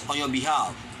 That means on your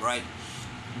behalf, right?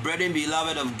 Brethren,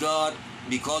 beloved of God,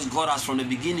 because God has from the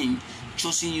beginning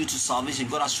chosen you to salvation.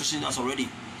 God has chosen us already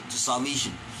to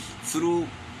salvation through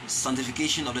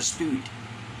sanctification of the Spirit.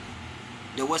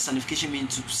 The word sanctification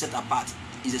means to set apart.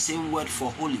 It's the same word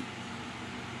for holy,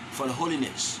 for the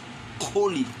holiness.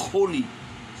 Holy, holy,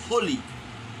 holy,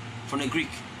 from the Greek,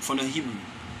 from the Hebrew.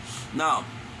 Now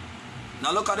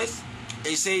look at it.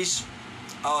 It says,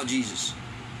 oh Jesus.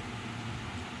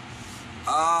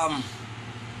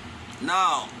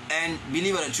 Now, and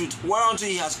believe in the truth, whereunto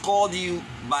he has called you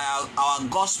by our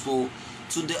gospel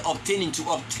to the obtaining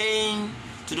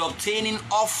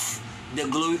of the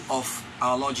glory of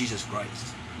our Lord Jesus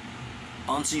Christ.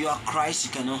 Until you are Christ,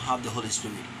 you cannot have the Holy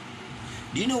Spirit.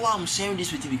 Do you know why I'm sharing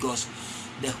this with you? Because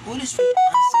the Holy Spirit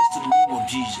answers to the name of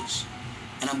Jesus.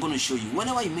 And I'm going to show you.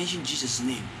 Whenever you mention Jesus'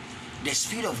 name, the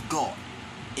Spirit of God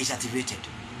is activated.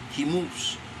 He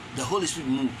moves. The Holy Spirit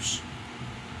moves.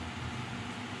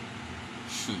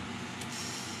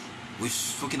 We've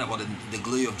spoken about the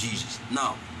glory of Jesus.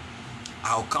 Now,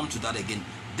 I'll come to that again.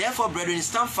 Therefore, brethren,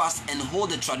 stand fast and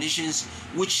hold the traditions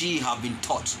which ye have been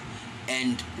taught.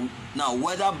 And now,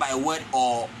 whether by word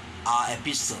or our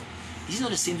epistle, is it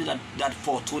not the same thing that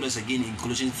Paul told us again in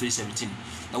Colossians 3:17?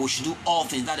 That we should do all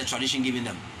things, that the tradition given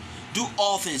them. Do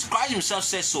all things. Christ himself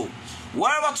says so.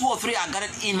 Wherever 2 or 3 are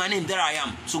gathered in my name, there I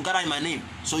am. So gather in my name.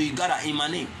 So you gather in my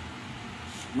name.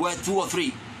 Where 2 or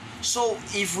 3. So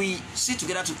if we sit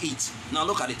together to eat, now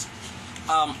look at it.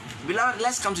 Beloved,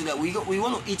 let's come to that. We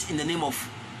want to eat in the name of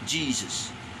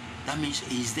Jesus. That means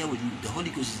he is there with you. The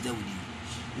Holy Ghost is there with you.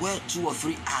 Where 2 or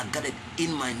 3 are gathered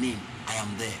in my name, I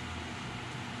am there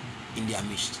in their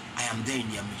midst. I am there in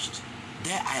their midst.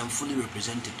 There I am fully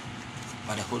represented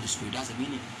by the Holy Spirit. That's the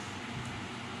meaning.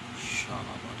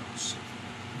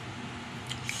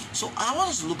 So I want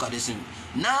us to look at this thing.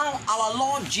 Now our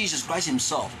Lord Jesus Christ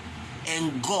himself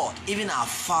and God, even our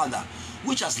Father,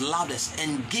 which has loved us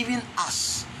and given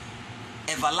us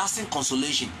everlasting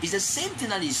consolation, is the same thing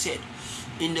that he said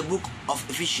in the book of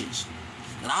Ephesians.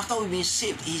 And after we've been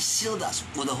saved, he sealed us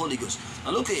with the Holy Ghost.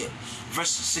 Now look here,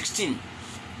 verse 16.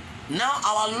 Now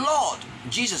our Lord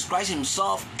Jesus Christ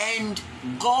himself and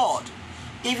God,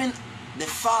 even the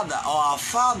Father, or our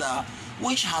Father,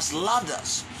 which has loved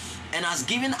us and has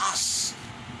given us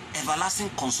everlasting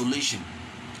consolation.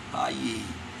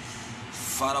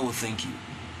 Father, we thank you.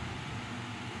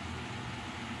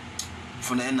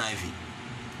 From the NIV.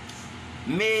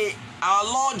 May our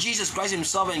Lord Jesus Christ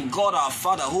himself and God our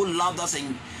Father, who loved us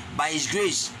and by his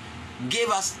grace gave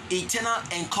us eternal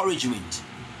encouragement.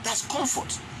 That's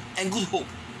comfort and good hope.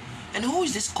 And who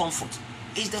is this comfort?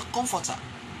 It's the Comforter,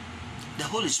 the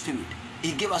Holy Spirit.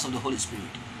 He gave us of the Holy Spirit.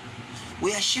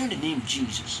 We are sharing the name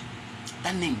Jesus.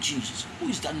 That name Jesus. Who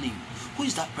is that name? Who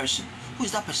is that person? Who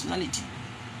is that personality?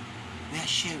 We are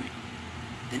sharing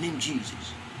the name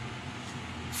Jesus.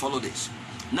 Follow this.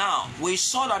 Now, we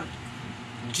saw that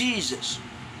Jesus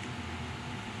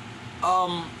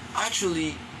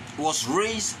actually was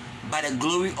raised by the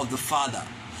glory of the Father.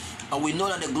 And we know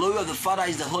that the glory of the Father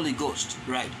is the Holy Ghost.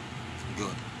 Right?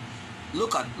 Good.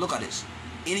 Look at this.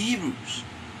 In Hebrews,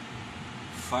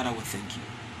 Father, we thank you.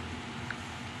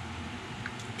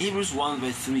 Hebrews 1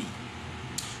 verse 3.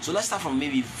 So let's start from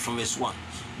verse 1.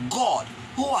 God,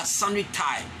 who at sundry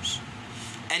times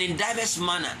and in diverse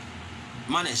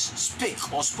manners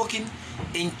spake or spoken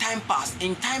in time past.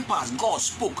 In time past, God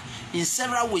spoke in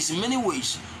several ways, in many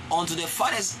ways, unto the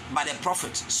fathers by the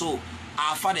prophets. So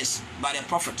our fathers by the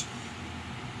prophet.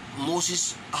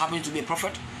 Moses happened to be a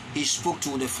prophet. He spoke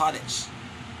to the fathers,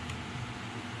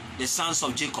 the sons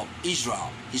of Jacob,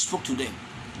 Israel. He spoke to them.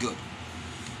 Good.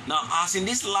 Now, as in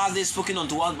this last day spoken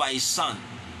unto us by his Son,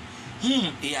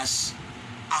 whom he has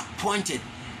appointed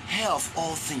heir of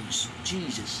all things.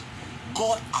 Jesus.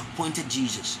 God appointed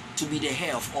Jesus to be the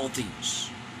heir of all things,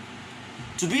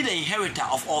 to be the inheritor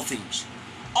of all things.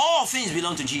 All things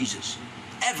belong to Jesus.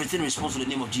 Everything responds to the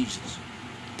name of Jesus.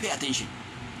 Pay attention.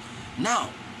 Now,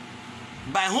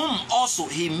 by whom also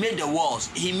he made the worlds.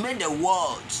 He made the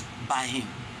worlds by him.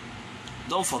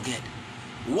 Don't forget.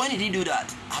 When did he do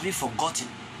that? Have you forgotten?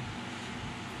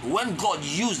 When God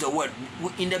used the word,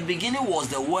 in the beginning was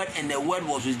the word, and the word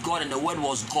was with God, and the word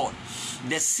was God.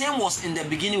 The same was in the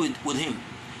beginning with him.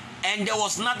 And there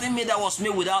was nothing made that was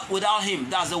made without him.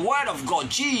 That's the word of God,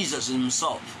 Jesus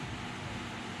himself.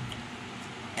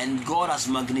 And God has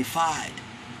magnified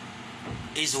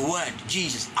his word,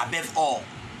 Jesus, above all.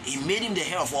 He made him the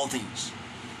heir of all things.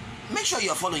 Make sure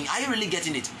you are following. Are you really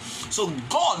getting it? So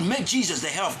God made Jesus the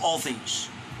heir of all things.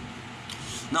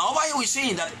 Now over here we're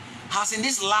saying that has in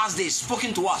this last day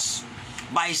spoken to us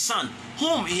by his son,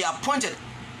 whom he appointed.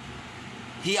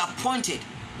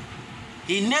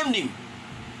 He named him.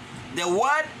 The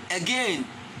word again,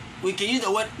 we can use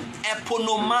the word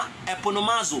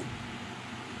eponomazo,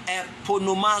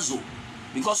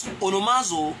 because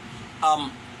onomazo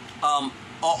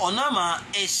or onama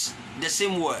is the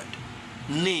same word,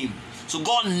 name. So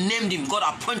God named him, God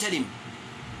appointed him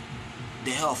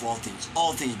the heir of all things.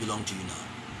 All things belong to you now.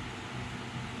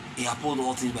 He upholds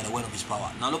all things by the word of his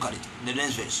power. Now look at it, the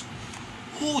next verse.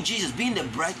 Who Jesus, being the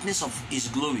brightness of his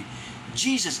glory.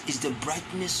 Jesus is the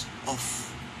brightness of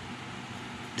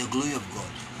the glory of God.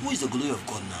 Who is the glory of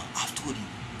God now? I've told you.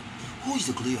 Who is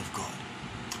the glory of God?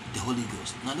 The Holy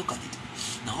Ghost. Now look at it.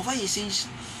 Now over here it says,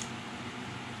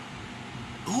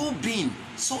 who being,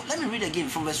 so let me read again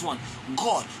from verse 1.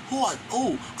 God, who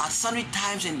at sundry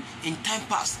times and in time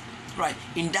past, right,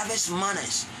 in diverse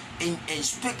manners, and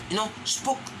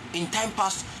spoke in time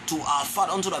past to our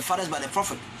father, unto the fathers by the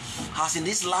prophet, has in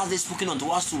this last day spoken unto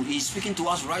us too. He is speaking to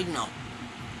us right now.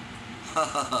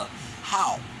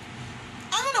 How?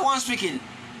 I'm not the one speaking.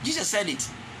 Jesus said it.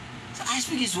 So I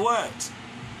speak his words.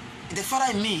 The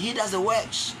Father in me, he does the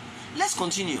works. Let's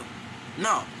continue.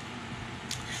 Now,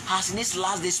 has in this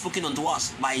last day spoken unto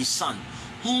us by his son,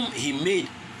 whom he made,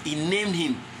 he named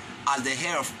him as the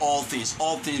heir of all things.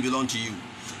 All things belong to you.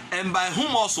 And by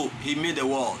whom also he made the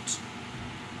world.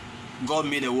 God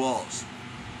made the worlds,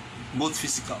 both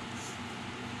physical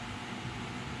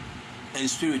and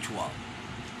spiritual,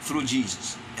 through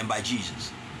Jesus and by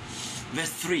Jesus. Verse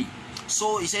 3.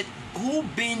 So he said, who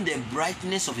being the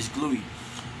brightness of his glory.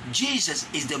 Jesus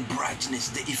is the brightness,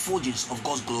 the effulgence of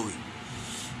God's glory.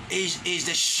 Is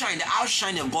the shine, the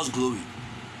outshining of God's glory.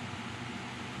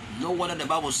 No wonder the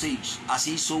Bible says, as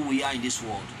he is, so we are in this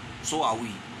world. So are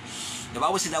we. The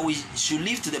Bible says that we should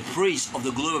live to the praise of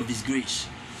the glory of his grace.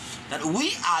 That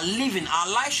we are living, our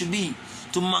life should be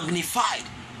to magnify,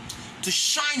 to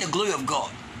shine the glory of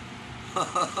God.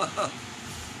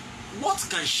 What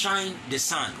can shine the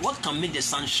sun? What can make the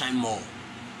sun shine more?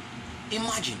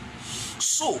 Imagine.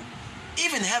 So,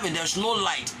 even in heaven, there's no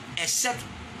light except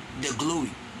the glory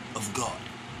of God.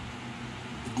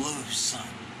 The glory of his Son.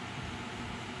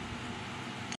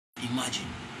 Imagine.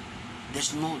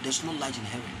 There's no light in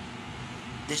heaven.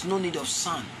 There's no need of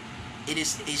sun. It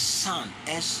is a sun.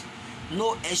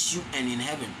 No S-U-N in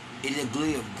heaven. It is the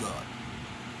glory of God.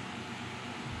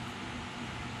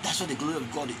 That's what the glory of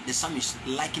God is. The sun is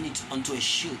liking it unto a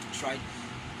shield, right?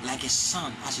 Like a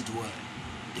sun, as it were.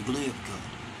 The glory of God.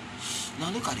 Now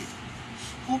look at it.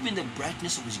 Who being the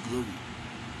brightness of his glory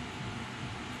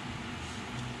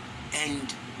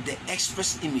and the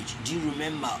express image. Do you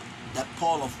remember that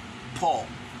Paul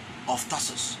of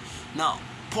Tarsus? Now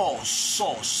Paul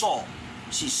saw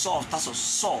of Tarsus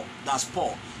saw, that's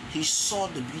Paul. He saw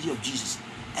the beauty of Jesus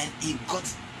and he got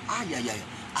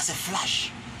as a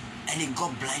flash, and he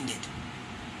got blinded.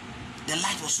 The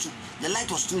light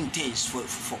was too intense for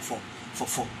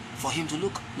him to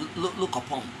look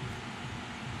upon.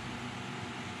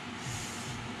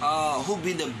 Who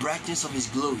be the brightness of his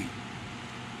glory.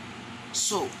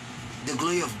 So the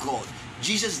glory of God,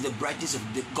 Jesus is the brightness of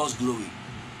God's glory.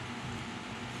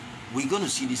 We're going to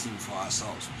see this thing for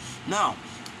ourselves now.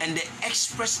 And the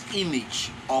express image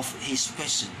of his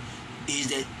person is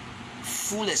the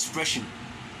full expression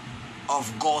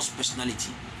of God's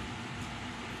personality,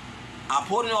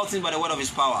 upholding all things by the word of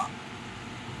his power,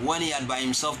 when he had by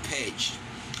himself purged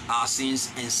our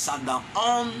sins and sat down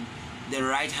on the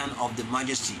right hand of the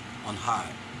majesty on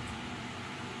high.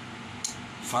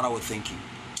 Father, we thank you.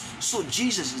 So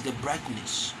Jesus is the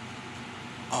brightness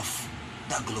of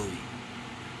that glory.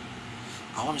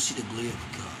 I want to see the glory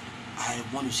of God. I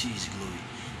want to see his glory.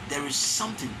 There is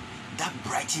something that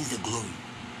brightens the glory.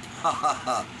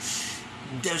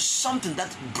 There's something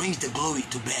that brings the glory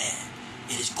to bear.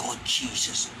 It is called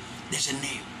Jesus. There's a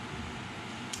name.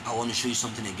 I want to show you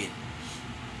something again.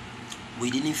 We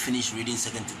didn't finish reading 2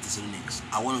 Thessalonians.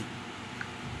 I want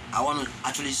to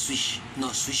actually switch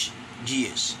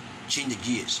gears, change the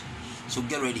gears. So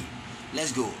get ready.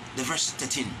 Let's go. The verse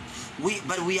 13.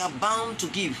 But we are bound to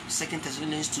give 2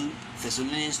 Thessalonians 2,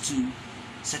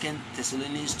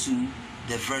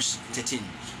 the verse 13.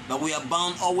 But we are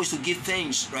bound always to give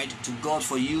thanks, right, to God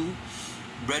for you,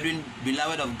 brethren,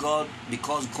 beloved of God,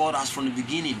 because God has from the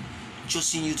beginning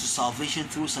chosen you to salvation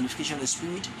through sanctification of the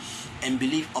Spirit and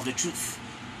belief of the truth,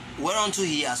 whereunto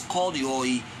he has called you, or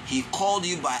he called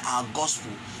you by our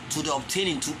gospel to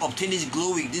obtain this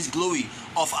glory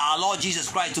of our Lord Jesus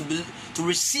Christ, to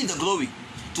receive the glory.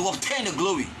 to obtain the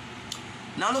glory.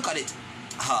 Now look at it.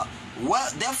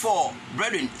 Well, therefore,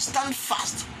 brethren, stand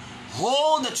fast,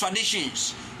 hold the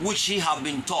traditions which ye have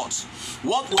been taught.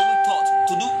 What were we taught?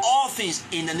 To do all things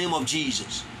in the name of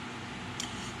Jesus,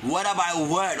 whether by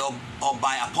word or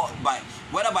by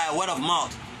whether by a word of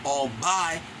mouth or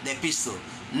by the epistle.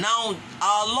 Now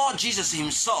our Lord Jesus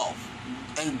himself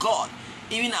and God,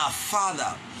 even our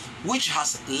Father, which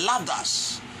has loved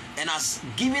us and has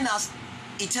given us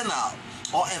eternal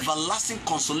or everlasting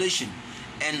consolation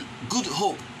and good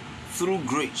hope through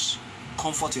grace,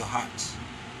 comfort your hearts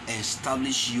and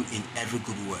establish you in every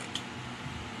good word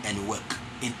and work.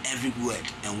 In every word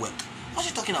and work. What's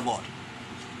he talking about?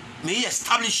 May he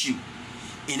establish you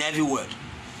in every word.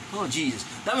 Oh Jesus.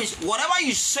 That means whatever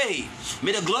you say,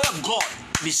 may the glory of God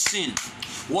be seen.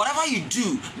 Whatever you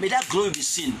do, may that glory be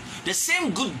seen. The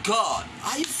same good God,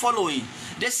 are you following?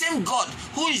 The same God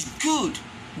who is good.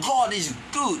 God is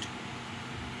good.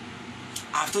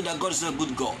 I've told that God is not a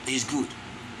good God. He is good.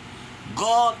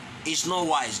 God is not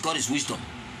wise. God is wisdom.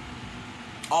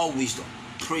 All wisdom.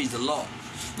 Praise the Lord.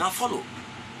 Now follow.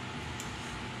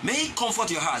 May he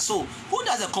comfort your heart. So who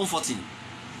does the comforting?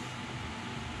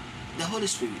 The Holy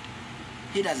Spirit.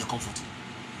 He does the comforting.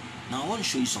 Now I want to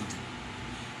show you something.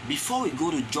 Before we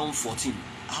go to John 14,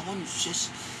 I want to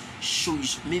just show you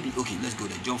maybe. Okay, let's go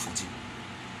there. John 14.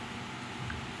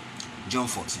 John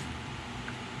 14.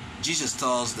 Jesus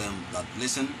tells them that,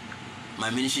 listen, my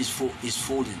ministry is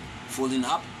folding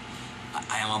up.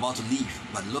 I am about to leave,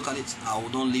 but look at it. I will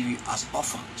not leave you as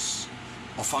orphans.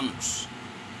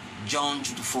 John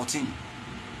chapter 14.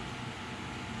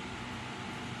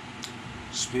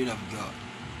 Spirit of God.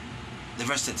 The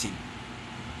verse 13.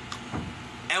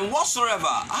 And whatsoever,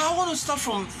 I want to start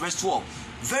from verse 12.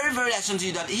 Very, very excellent to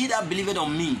you, that he that believeth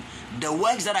on me, the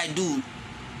works that I do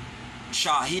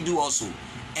shall he do also,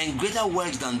 and greater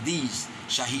works than these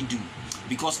shall he do,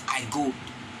 because I go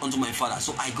unto my Father.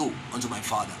 So I go unto my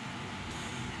Father.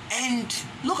 And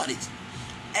look at it.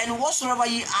 And whatsoever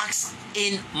ye ask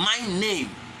in my name,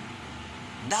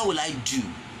 that will I do.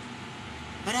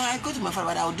 But I go to my Father,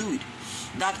 but I will do it,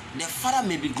 that the Father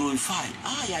may be glorified.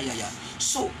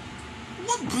 So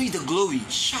what brings the glory?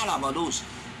 Shalabados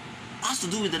has to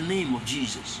do with the name of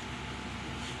Jesus,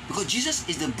 because Jesus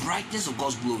is the brightness of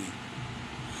God's glory.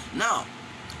 Now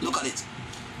look at it.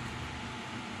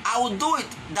 I will do it,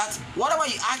 that whatever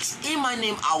you ask in my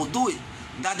name, I will do it,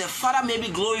 that the Father may be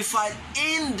glorified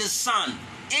in the Son,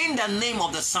 in the name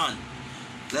of the Son.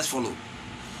 Let's follow.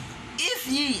 If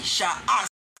ye shall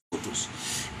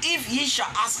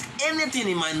ask anything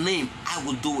in my name, I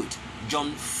will do it.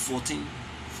 John 14,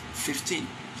 15.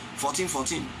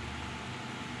 14.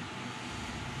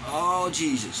 Oh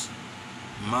Jesus.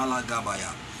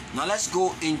 Malagabaya. Now let's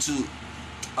go into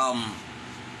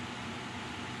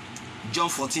John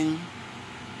 14.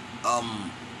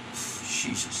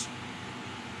 Jesus.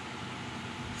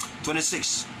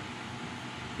 26.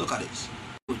 Look at it.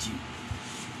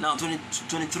 Now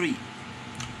 23.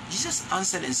 Jesus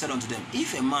answered and said unto them,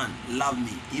 if a man love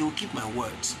me, he will keep my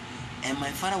words, and my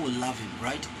Father will love him,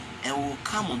 right? And we will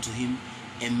come unto him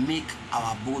and make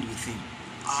our abode with him.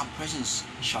 Our presence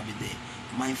shall be there.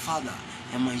 My Father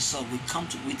and myself will come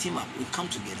with him. We come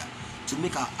together to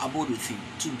make our abode with him,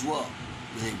 to dwell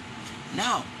with him.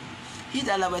 Now, he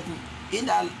that loveth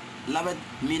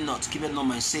me not, keepeth not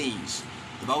my sayings.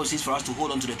 The Bible says for us to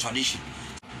hold on to the tradition.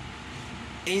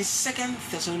 In 2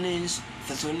 Thessalonians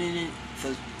 2,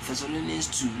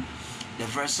 the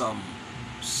verse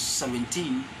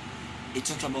 17, it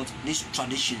talks about these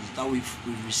traditions that we've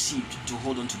received, to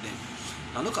hold on to them.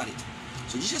 Now look at it.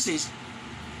 So Jesus says,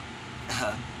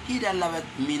 he that loveth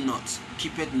me not,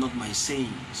 keepeth not my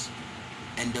sayings,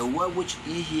 and the word which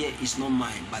ye hear is not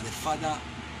mine, but the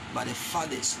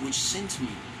Father's which sent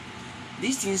me.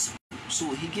 These things,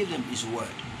 so he gave them his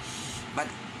word. But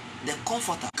the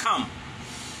Comforter come.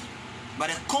 But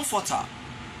the Comforter,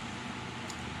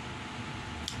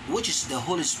 which is the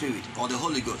Holy Spirit or the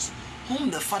Holy Ghost, whom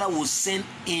the Father will send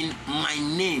in my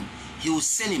name, he will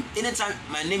send him anytime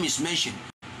my name is mentioned.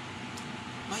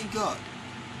 My God.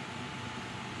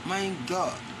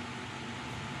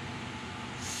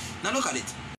 Now look at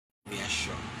it. We are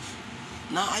sure.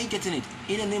 Now are you getting it?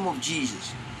 In the name of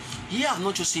Jesus. Ye have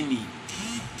not chosen me,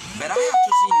 but I have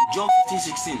chosen you. John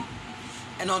 15:16.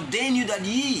 And ordain you that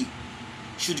ye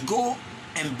should go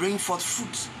and bring forth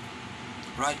fruit.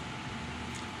 Right?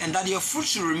 And that your fruit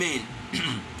should remain.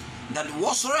 That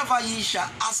whatsoever ye shall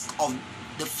ask of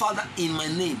the Father in my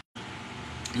name.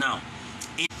 Now,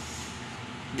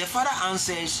 the Father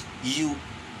answers you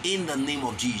in the name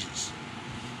of Jesus.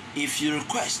 If you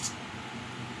request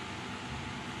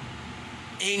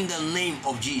in the name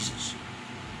of Jesus,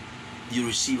 you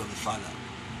receive of the Father.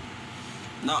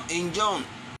 Now in John,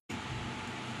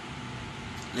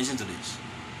 listen to this.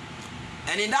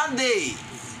 And in that day,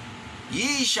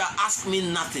 ye shall ask me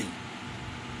nothing.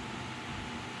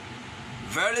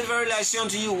 Verily, verily, I say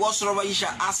unto you, whatsoever ye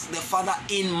shall ask the Father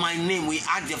in my name. We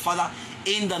ask the Father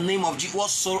in the name of Jesus.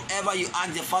 Whatsoever you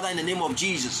ask the Father in the name of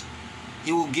Jesus,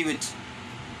 He will give it.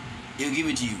 He will give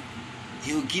it to you.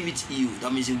 He will give it to you.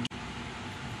 That means He will give.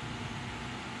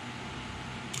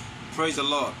 Praise the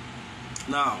Lord.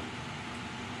 Now,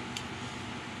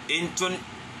 in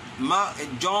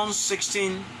John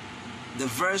 16, the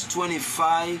verse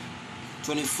 25,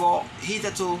 24,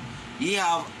 hitherto ye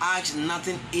have asked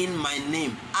nothing in my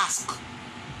name. Ask,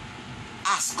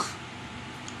 ask,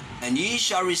 and ye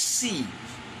shall receive,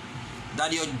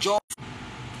 that your joy.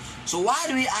 So why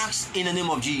do we ask in the name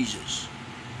of Jesus?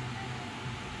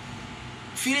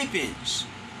 Philippians,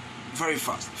 very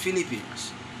fast.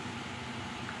 Philippians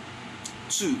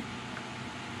 2.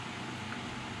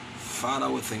 Father,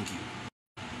 we thank you.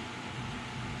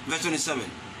 Verse 27.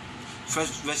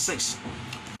 Verse 6.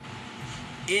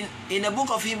 In the book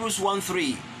of Hebrews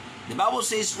 1:3, the Bible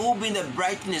says, who being the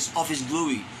brightness of his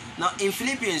glory. Now in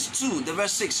Philippians 2, the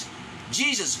verse 6,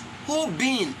 Jesus, who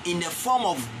being in the form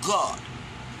of God,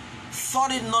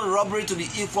 thought it not robbery to be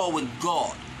equal with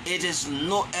God. It is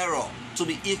no error to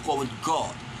be equal with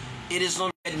God. It is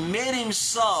not, but made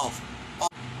himself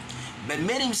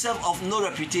of no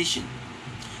reputation,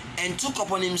 and took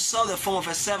upon himself the form of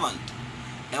a servant,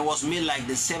 and was made like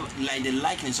the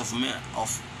likeness of man,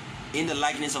 in the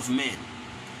likeness of man.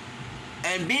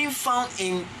 And being found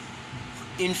in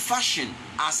fashion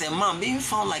as a man, being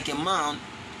found like a man,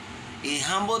 he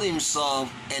humbled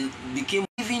himself and became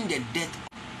even the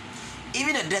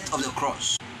death of the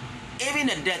cross. Even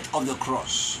the death of the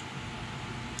cross.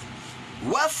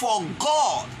 Wherefore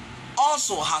God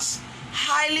also has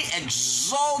highly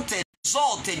exalted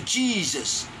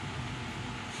Jesus.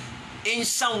 In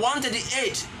Psalm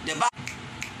 138, the Bible,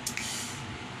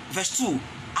 verse 2,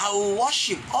 I will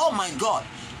worship, oh my God,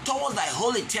 towards thy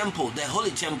holy temple,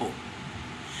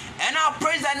 and I'll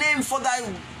praise thy name for thy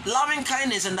loving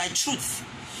kindness and thy truth,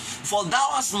 for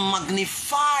thou hast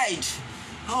magnified.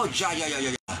 Oh,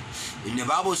 yeah. And the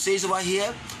Bible says over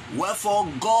here, wherefore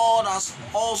God has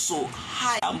also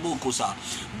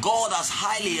God has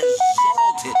highly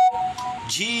exalted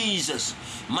Jesus,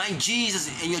 my Jesus,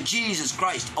 and your Jesus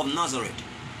Christ of Nazareth,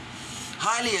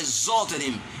 highly exalted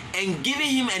him and giving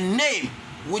him a name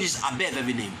which is above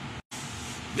every name.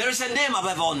 There is a name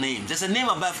above all names. There's a name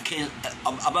above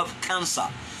cancer.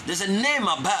 There's a name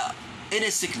above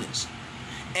any sickness.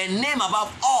 A name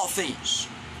above all things.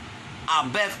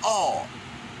 Above all.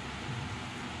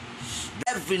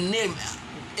 Every name,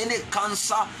 any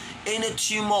cancer, any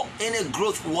tumor, any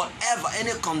growth, whatever,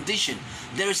 any condition,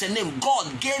 there is a name.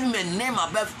 God gave him a name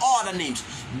above all other names.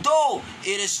 Though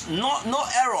it is no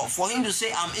error for him to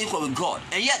say I'm equal with God,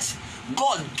 and yet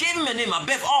God gave him a name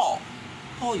above all.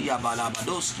 Oh,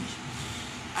 Yabalabadoski.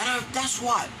 And that's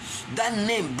why that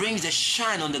name brings the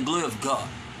shine on the glory of God.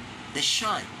 The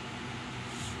shine.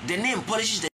 The name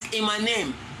polishes in my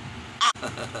name.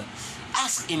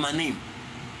 Ask in my name.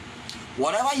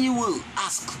 Whatever you will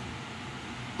ask,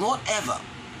 whatever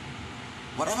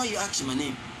you ask in my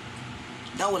name,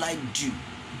 that will I do,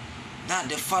 that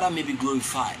the Father may be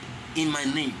glorified in my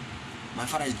name. My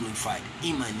Father is glorified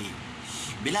in my name.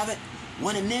 Beloved,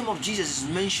 when the name of Jesus is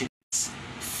mentioned,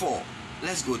 4,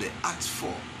 let's go there. Acts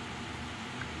 4.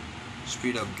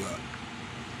 Spirit of God.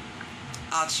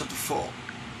 Acts chapter 4.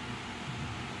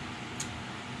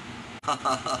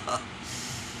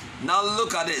 Now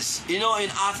look at this. You know,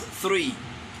 in Acts 3,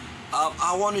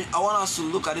 I want us to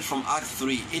look at it from Acts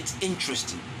 3. It's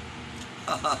interesting.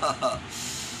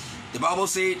 The Bible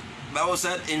said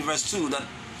in verse 2 that,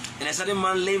 and a certain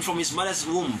man lame from his mother's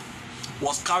womb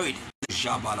was carried,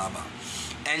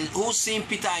 and who seeing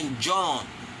Peter and John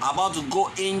about to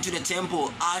go into the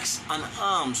temple, asked an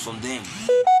alms from them.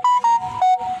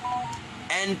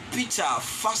 And Peter,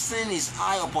 fastening his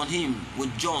eye upon him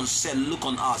with John, said, look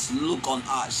on us.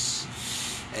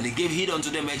 And he gave heed unto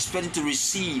them, expecting to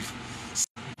receive.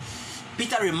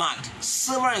 Peter remarked,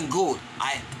 silver and gold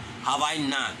have I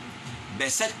none,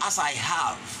 but such as I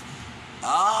have,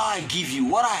 I give you.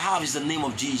 What I have is the name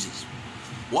of Jesus.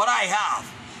 What I have,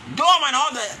 though I might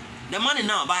not have the money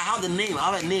now, but I have the name.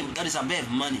 I have a name that is above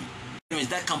money,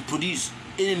 that can produce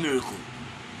any miracle.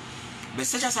 But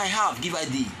such as I have, give I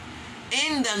thee.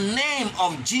 In the name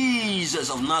of Jesus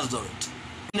of Nazareth.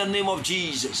 In the name of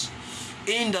Jesus.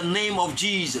 In the name of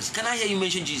Jesus. Can I hear you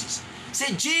mention Jesus?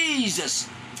 Say Jesus.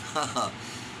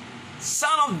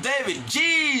 Son of David,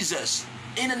 Jesus,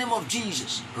 in the name of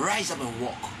Jesus, rise up and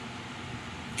walk.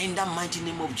 In that mighty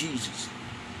name of Jesus,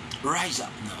 rise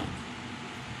up now.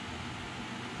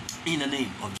 In the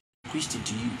name of Christian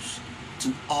to use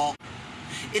to all.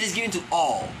 It is given to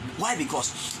all. Why?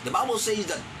 Because the Bible says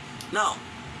that now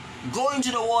go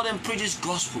into the world and preach this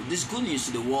gospel, this good news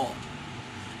to the world.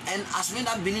 And as men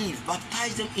that believe,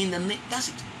 baptize them in the name. That's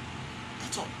it.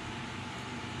 That's all.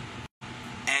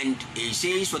 And it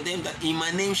says for them that in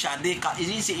my name shall they come. It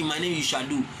didn't say in my name you shall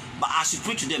do. But as you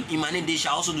preach to them, in my name they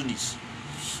shall also do this.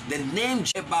 The name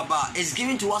Baba is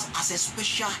given to us as a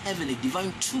special heavenly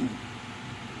divine tool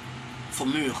for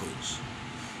miracles.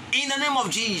 In the name of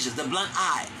Jesus, the blind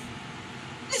eye.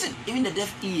 Listen, even the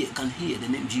deaf ear can hear the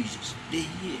name Jesus. They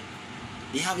hear.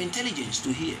 They have intelligence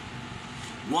to hear.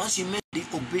 Once you make, they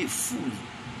obey fully.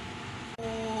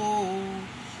 Oh,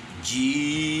 Jesus,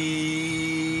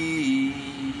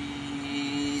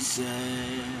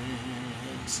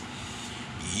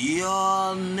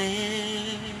 your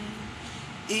name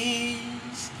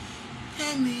is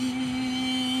a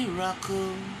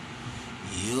miracle.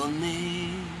 Your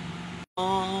name,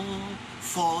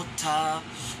 Comforter.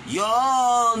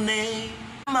 Your name,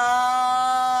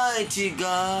 mighty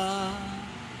God,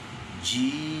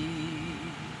 Jesus.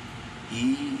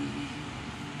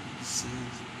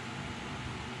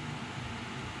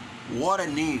 What a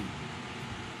name!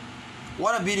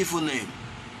 What a beautiful name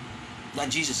that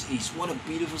Jesus is. What a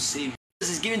beautiful Savior. This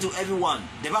is given to everyone.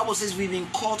 The Bible says we've been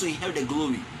called to inherit the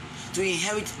glory. To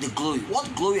inherit the glory.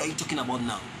 What glory are you talking about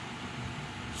now?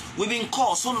 We've been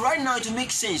called. So right now it will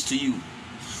make sense to you.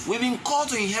 We've been called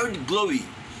to inherit glory.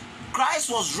 Christ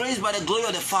was raised by the glory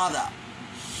of the Father.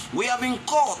 We have been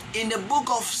called in the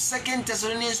book of 2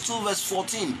 Thessalonians 2 verse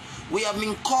 14. We have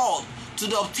been called to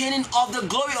the obtaining of the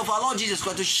glory of our Lord Jesus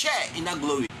Christ, to share in that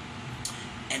glory.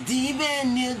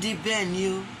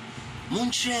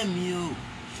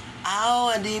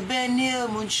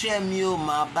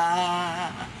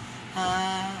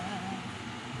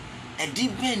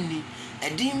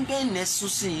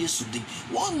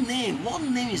 What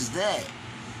name is there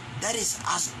that is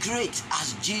as great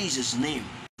as Jesus' name?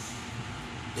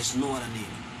 There's no other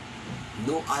name.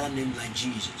 No other name like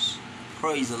Jesus.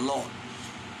 Praise the Lord.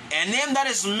 A name that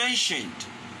is mentioned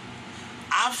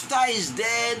after his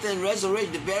death and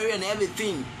resurrection, the burial and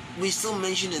everything, we still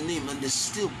mention the name, and there's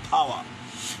still power.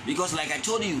 Because like I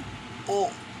told you,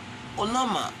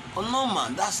 Onoma,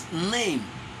 that's name.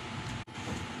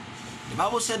 The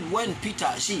Bible said when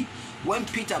Peter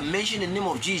mentioned the name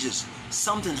of Jesus,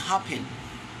 something happened.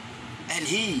 And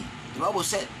the Bible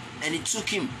said, and he took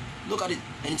him, look at it,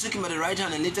 and he took him by the right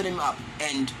hand and lifted him up,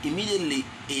 and immediately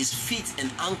his feet and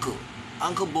ankle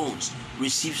bones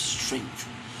received strength.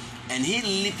 And he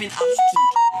leaping up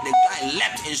stood. The guy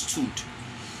leapt and stood,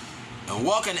 and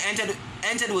walked and entered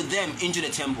with them into the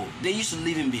temple. They used to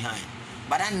leave him behind.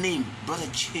 But that name brought a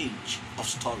change of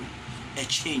story, a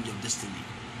change of destiny.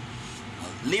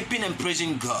 Leaping and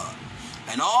praising God.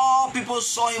 And all people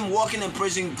saw him walking and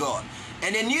praising God.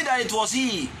 And they knew that it was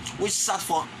he which sat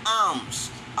for alms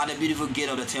at the beautiful gate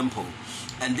of the temple.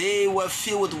 And they were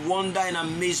filled with wonder and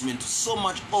amazement, so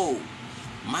much, oh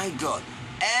my God.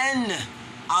 And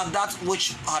at that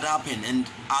which had happened, and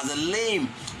as the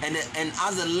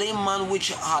lame man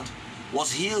which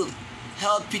was healed,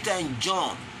 held Peter and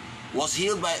John, held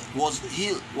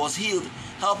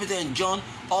Peter and John,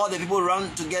 all the people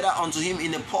ran together unto him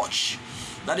in the porch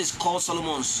that is called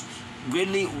Solomon's,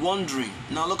 greatly wondering.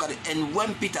 Now look at it. And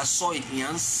when Peter saw it, he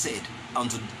answered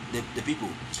unto the people,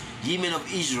 ye men of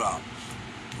Israel,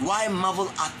 why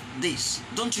marvel at this?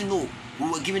 Don't you know we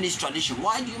were given this tradition?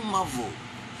 Why do you marvel?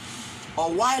 Or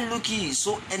why look ye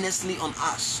so earnestly on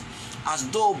us, as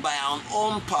though by our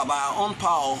own power or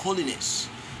holiness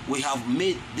we have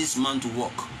made this man to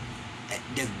walk?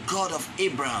 The God of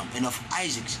Abraham and of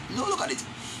Isaac, look at it.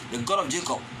 The God of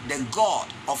Jacob, the God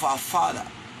of our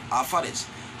fathers,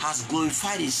 has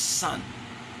glorified his Son,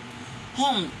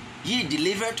 whom ye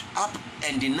delivered up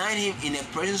and denied him in the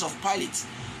presence of Pilate,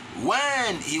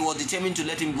 when he was determined to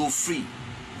let him go free,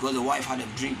 because the wife had a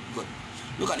dream. God,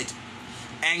 look at it.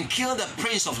 And killed the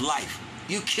Prince of Life.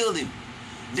 You killed him.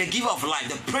 The giver of life,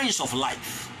 the Prince of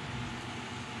Life,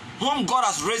 whom God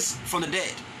has raised from the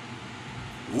dead,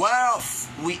 whereof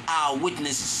we are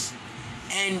witnesses.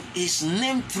 And his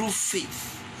name through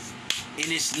faith in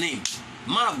his name.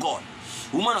 Man of God,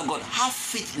 woman of God, have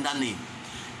faith in that name.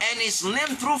 And his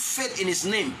name through faith in his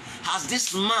name has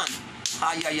this man,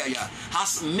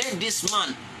 has made this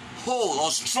man whole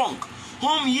or strong,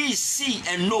 whom ye see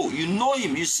and know. You know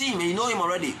him, you see him, and you know him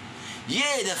already.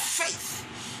 Yea, the faith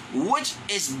which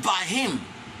is by him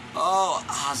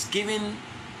has given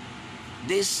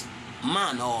this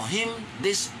man or him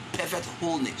this perfect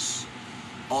wholeness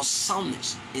or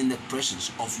soundness in the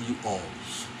presence of you all.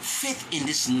 Faith in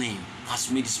this name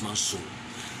has made this man so.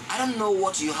 I don't know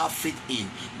what you have faith in,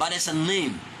 but there's a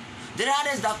name. There are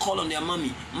others that call on their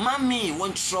mommy. Mommy,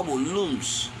 when trouble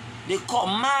looms, they call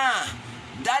Ma,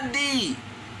 Daddy,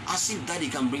 as if Daddy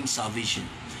can bring salvation.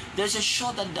 There's a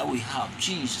sure that we have,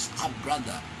 Jesus, our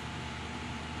brother,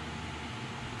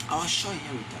 our sure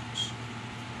inheritance,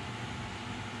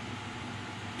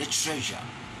 the treasure.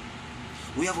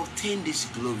 We have obtained this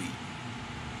glory.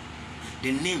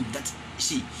 The name that,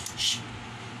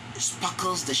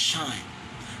 sparkles the shine,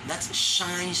 that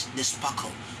shines the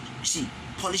sparkle,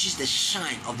 polishes the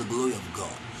shine of the glory of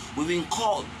God. We've been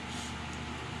called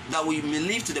that we may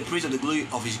live to the praise of the glory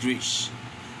of His grace.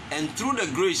 And through the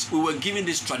grace, we were given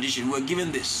this tradition, we were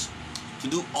given this, to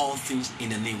do all things in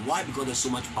the name. Why? Because there's so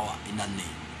much power in that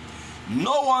name.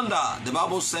 No wonder the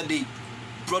Bible said they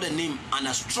brought a name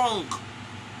under strong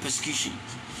persecution.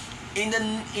 In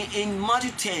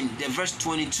Matthew 10, the verse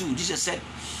 22, Jesus said,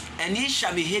 "And ye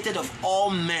shall be hated of all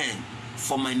men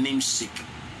for my name's sake.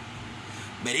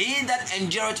 But he that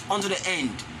endureth unto the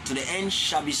end, to the end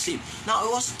shall be saved." Now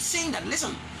it was saying that,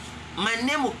 listen, my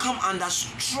name will come under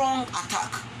strong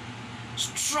attack.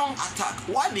 Strong attack.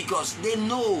 Why? Because they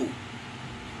know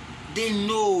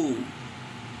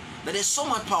that there's so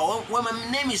much power. When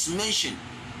my name is mentioned,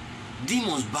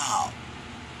 demons bow.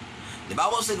 The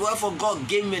Bible said, "Wherefore God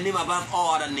gave me a name above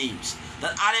all other names,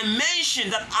 that at the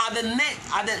mention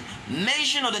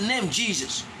of the name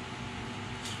Jesus,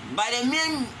 by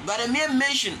the mere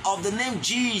mention of the name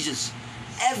Jesus,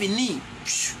 every knee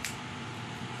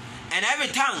and every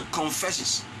tongue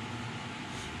confesses."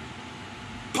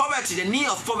 Poverty, the knee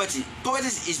of poverty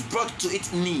is brought to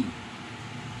its knee,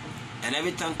 and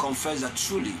every tongue confesses that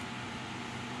truly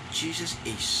Jesus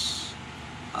is.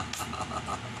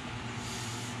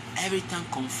 Every tongue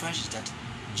confesses that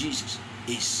Jesus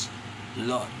is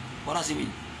Lord. What does it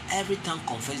mean? Every tongue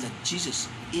confesses that Jesus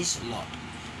is Lord.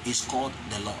 He's called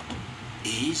the Lord.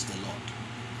 He is the Lord.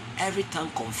 Every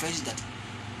tongue confesses that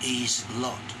He is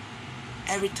Lord.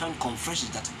 Every tongue confesses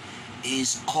that He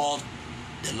is called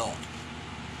the Lord.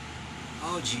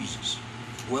 Oh, Jesus.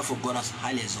 Wherefore God has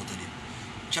highly exalted Him.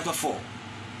 Chapter 4.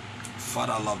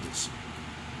 Father, I love this.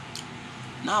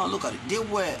 Now look at it. They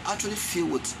were actually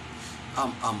filled with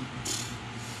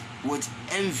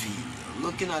envy,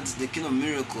 looking at the kind of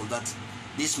miracle that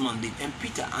this man did. And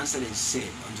Peter answered and said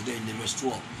unto them in the verse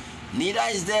 12, "Neither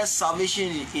is there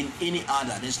salvation in any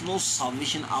other." There's no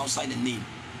salvation outside the name.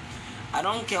 I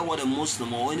don't care what a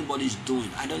Muslim or anybody is doing.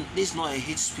 This is not a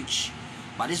hate speech,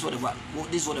 but this is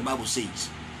what the Bible says.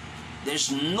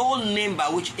 There's no name by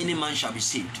which any man shall be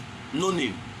saved. No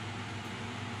name.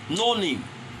 No name.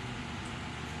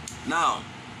 Now,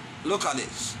 look at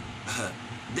this.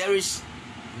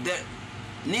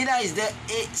 Neither is there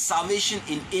a salvation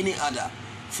in any other,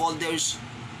 for there is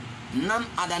none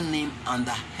other name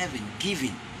under heaven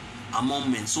given among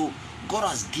men. So God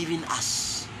has given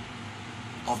us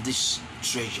of this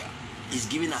treasure. He's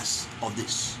given us of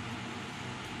this,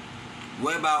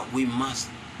 whereby we must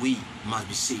be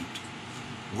saved.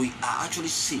 We are actually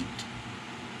saved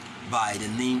by the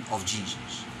name of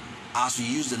Jesus, as we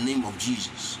use the name of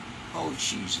Jesus. Oh,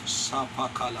 Jesus.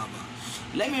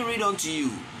 Let me read on to you.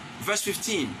 Verse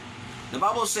 15. The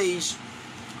Bible says,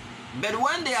 "But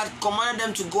when they had commanded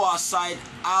them to go aside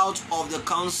out of the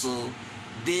council,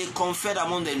 they conferred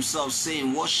among themselves,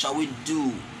 saying, What shall we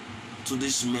do to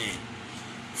this man?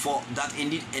 For that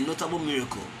indeed a notable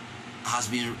miracle has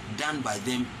been done by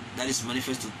them, that is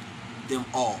manifest to them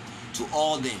all, to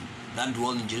all them that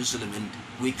dwell in Jerusalem, and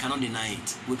we cannot deny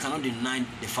it." We cannot deny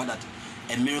the fact that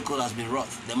a miracle has been wrought.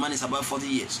 The man is about 40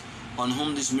 years on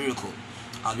whom this miracle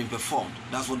has been performed.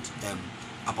 That's what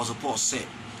Apostle Paul said.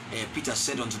 Peter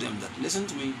said unto them that, listen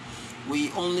to me,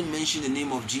 we only mention the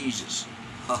name of Jesus.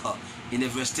 In the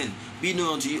verse 10, "Be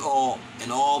known unto you all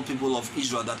and all people of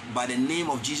Israel that by the name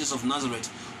of Jesus of Nazareth,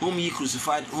 whom ye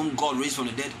crucified, whom God raised from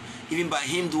the dead, even by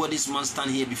him do this man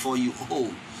stand here before you."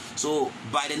 Oh, so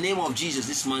by the name of Jesus,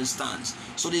 this man stands.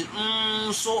 So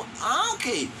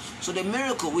okay. So the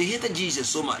miracle, we hated Jesus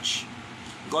so much.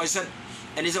 God said,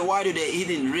 and he said, why do the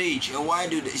heathen rage? And why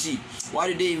do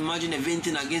they imagine a vain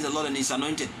thing against the Lord and His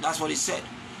anointed? That's what he said.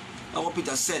 That's what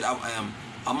Peter said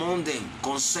among them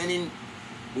concerning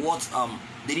what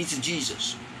they did to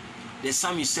Jesus. The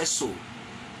psalmist says so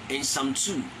in Psalm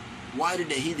 2. Why do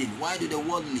the heathen, why do the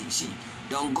worldly,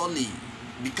 the ungodly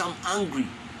become angry?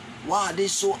 Why are they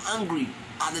so angry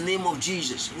at the name of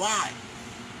Jesus? Why?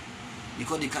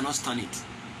 Because they cannot stand it.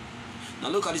 Now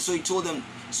look at it. So he told them,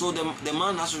 So the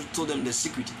man actually told them the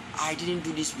secret. I didn't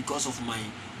do this because of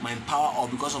my power or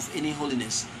because of any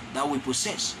holiness that we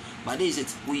possess. But this is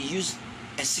it. We use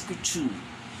a secret tool.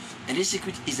 And this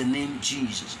secret is the name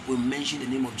Jesus. We mention the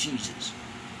name of Jesus.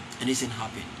 And this thing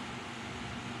happened.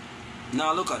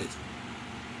 Now look at it.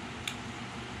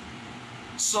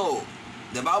 So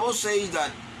the Bible says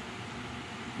that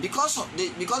because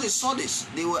they saw this,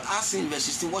 they were asking in verse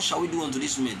 16, what shall we do unto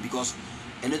this men? Because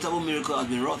a notable miracle has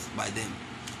been wrought by them.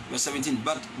 Verse 17,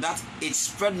 but that it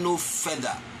spread no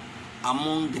further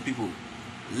among the people.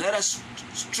 Let us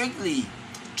strictly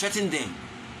threaten them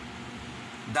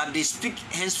that they speak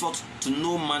henceforth to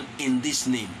no man in this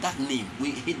name. That name,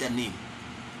 we hate that name.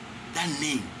 That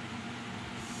name.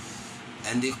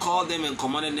 And they called them and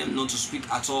commanded them not to speak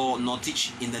at all, nor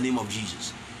teach in the name of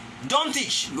Jesus. Don't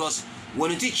teach, because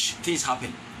when you teach, things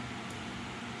happen.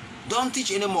 Don't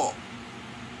teach anymore.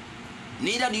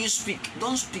 Neither do you speak.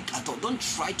 Don't speak at all. Don't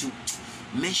try to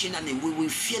mention that name. We will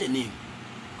fear the name.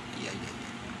 Yeah.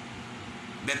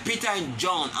 But Peter and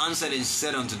John answered and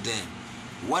said unto them,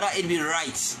 whether it be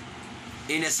right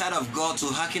in the sight of God to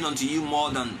hearken unto you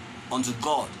more than unto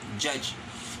God, judge.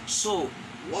 So,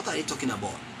 what are they talking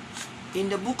about? In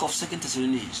the book of 2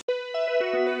 Thessalonians,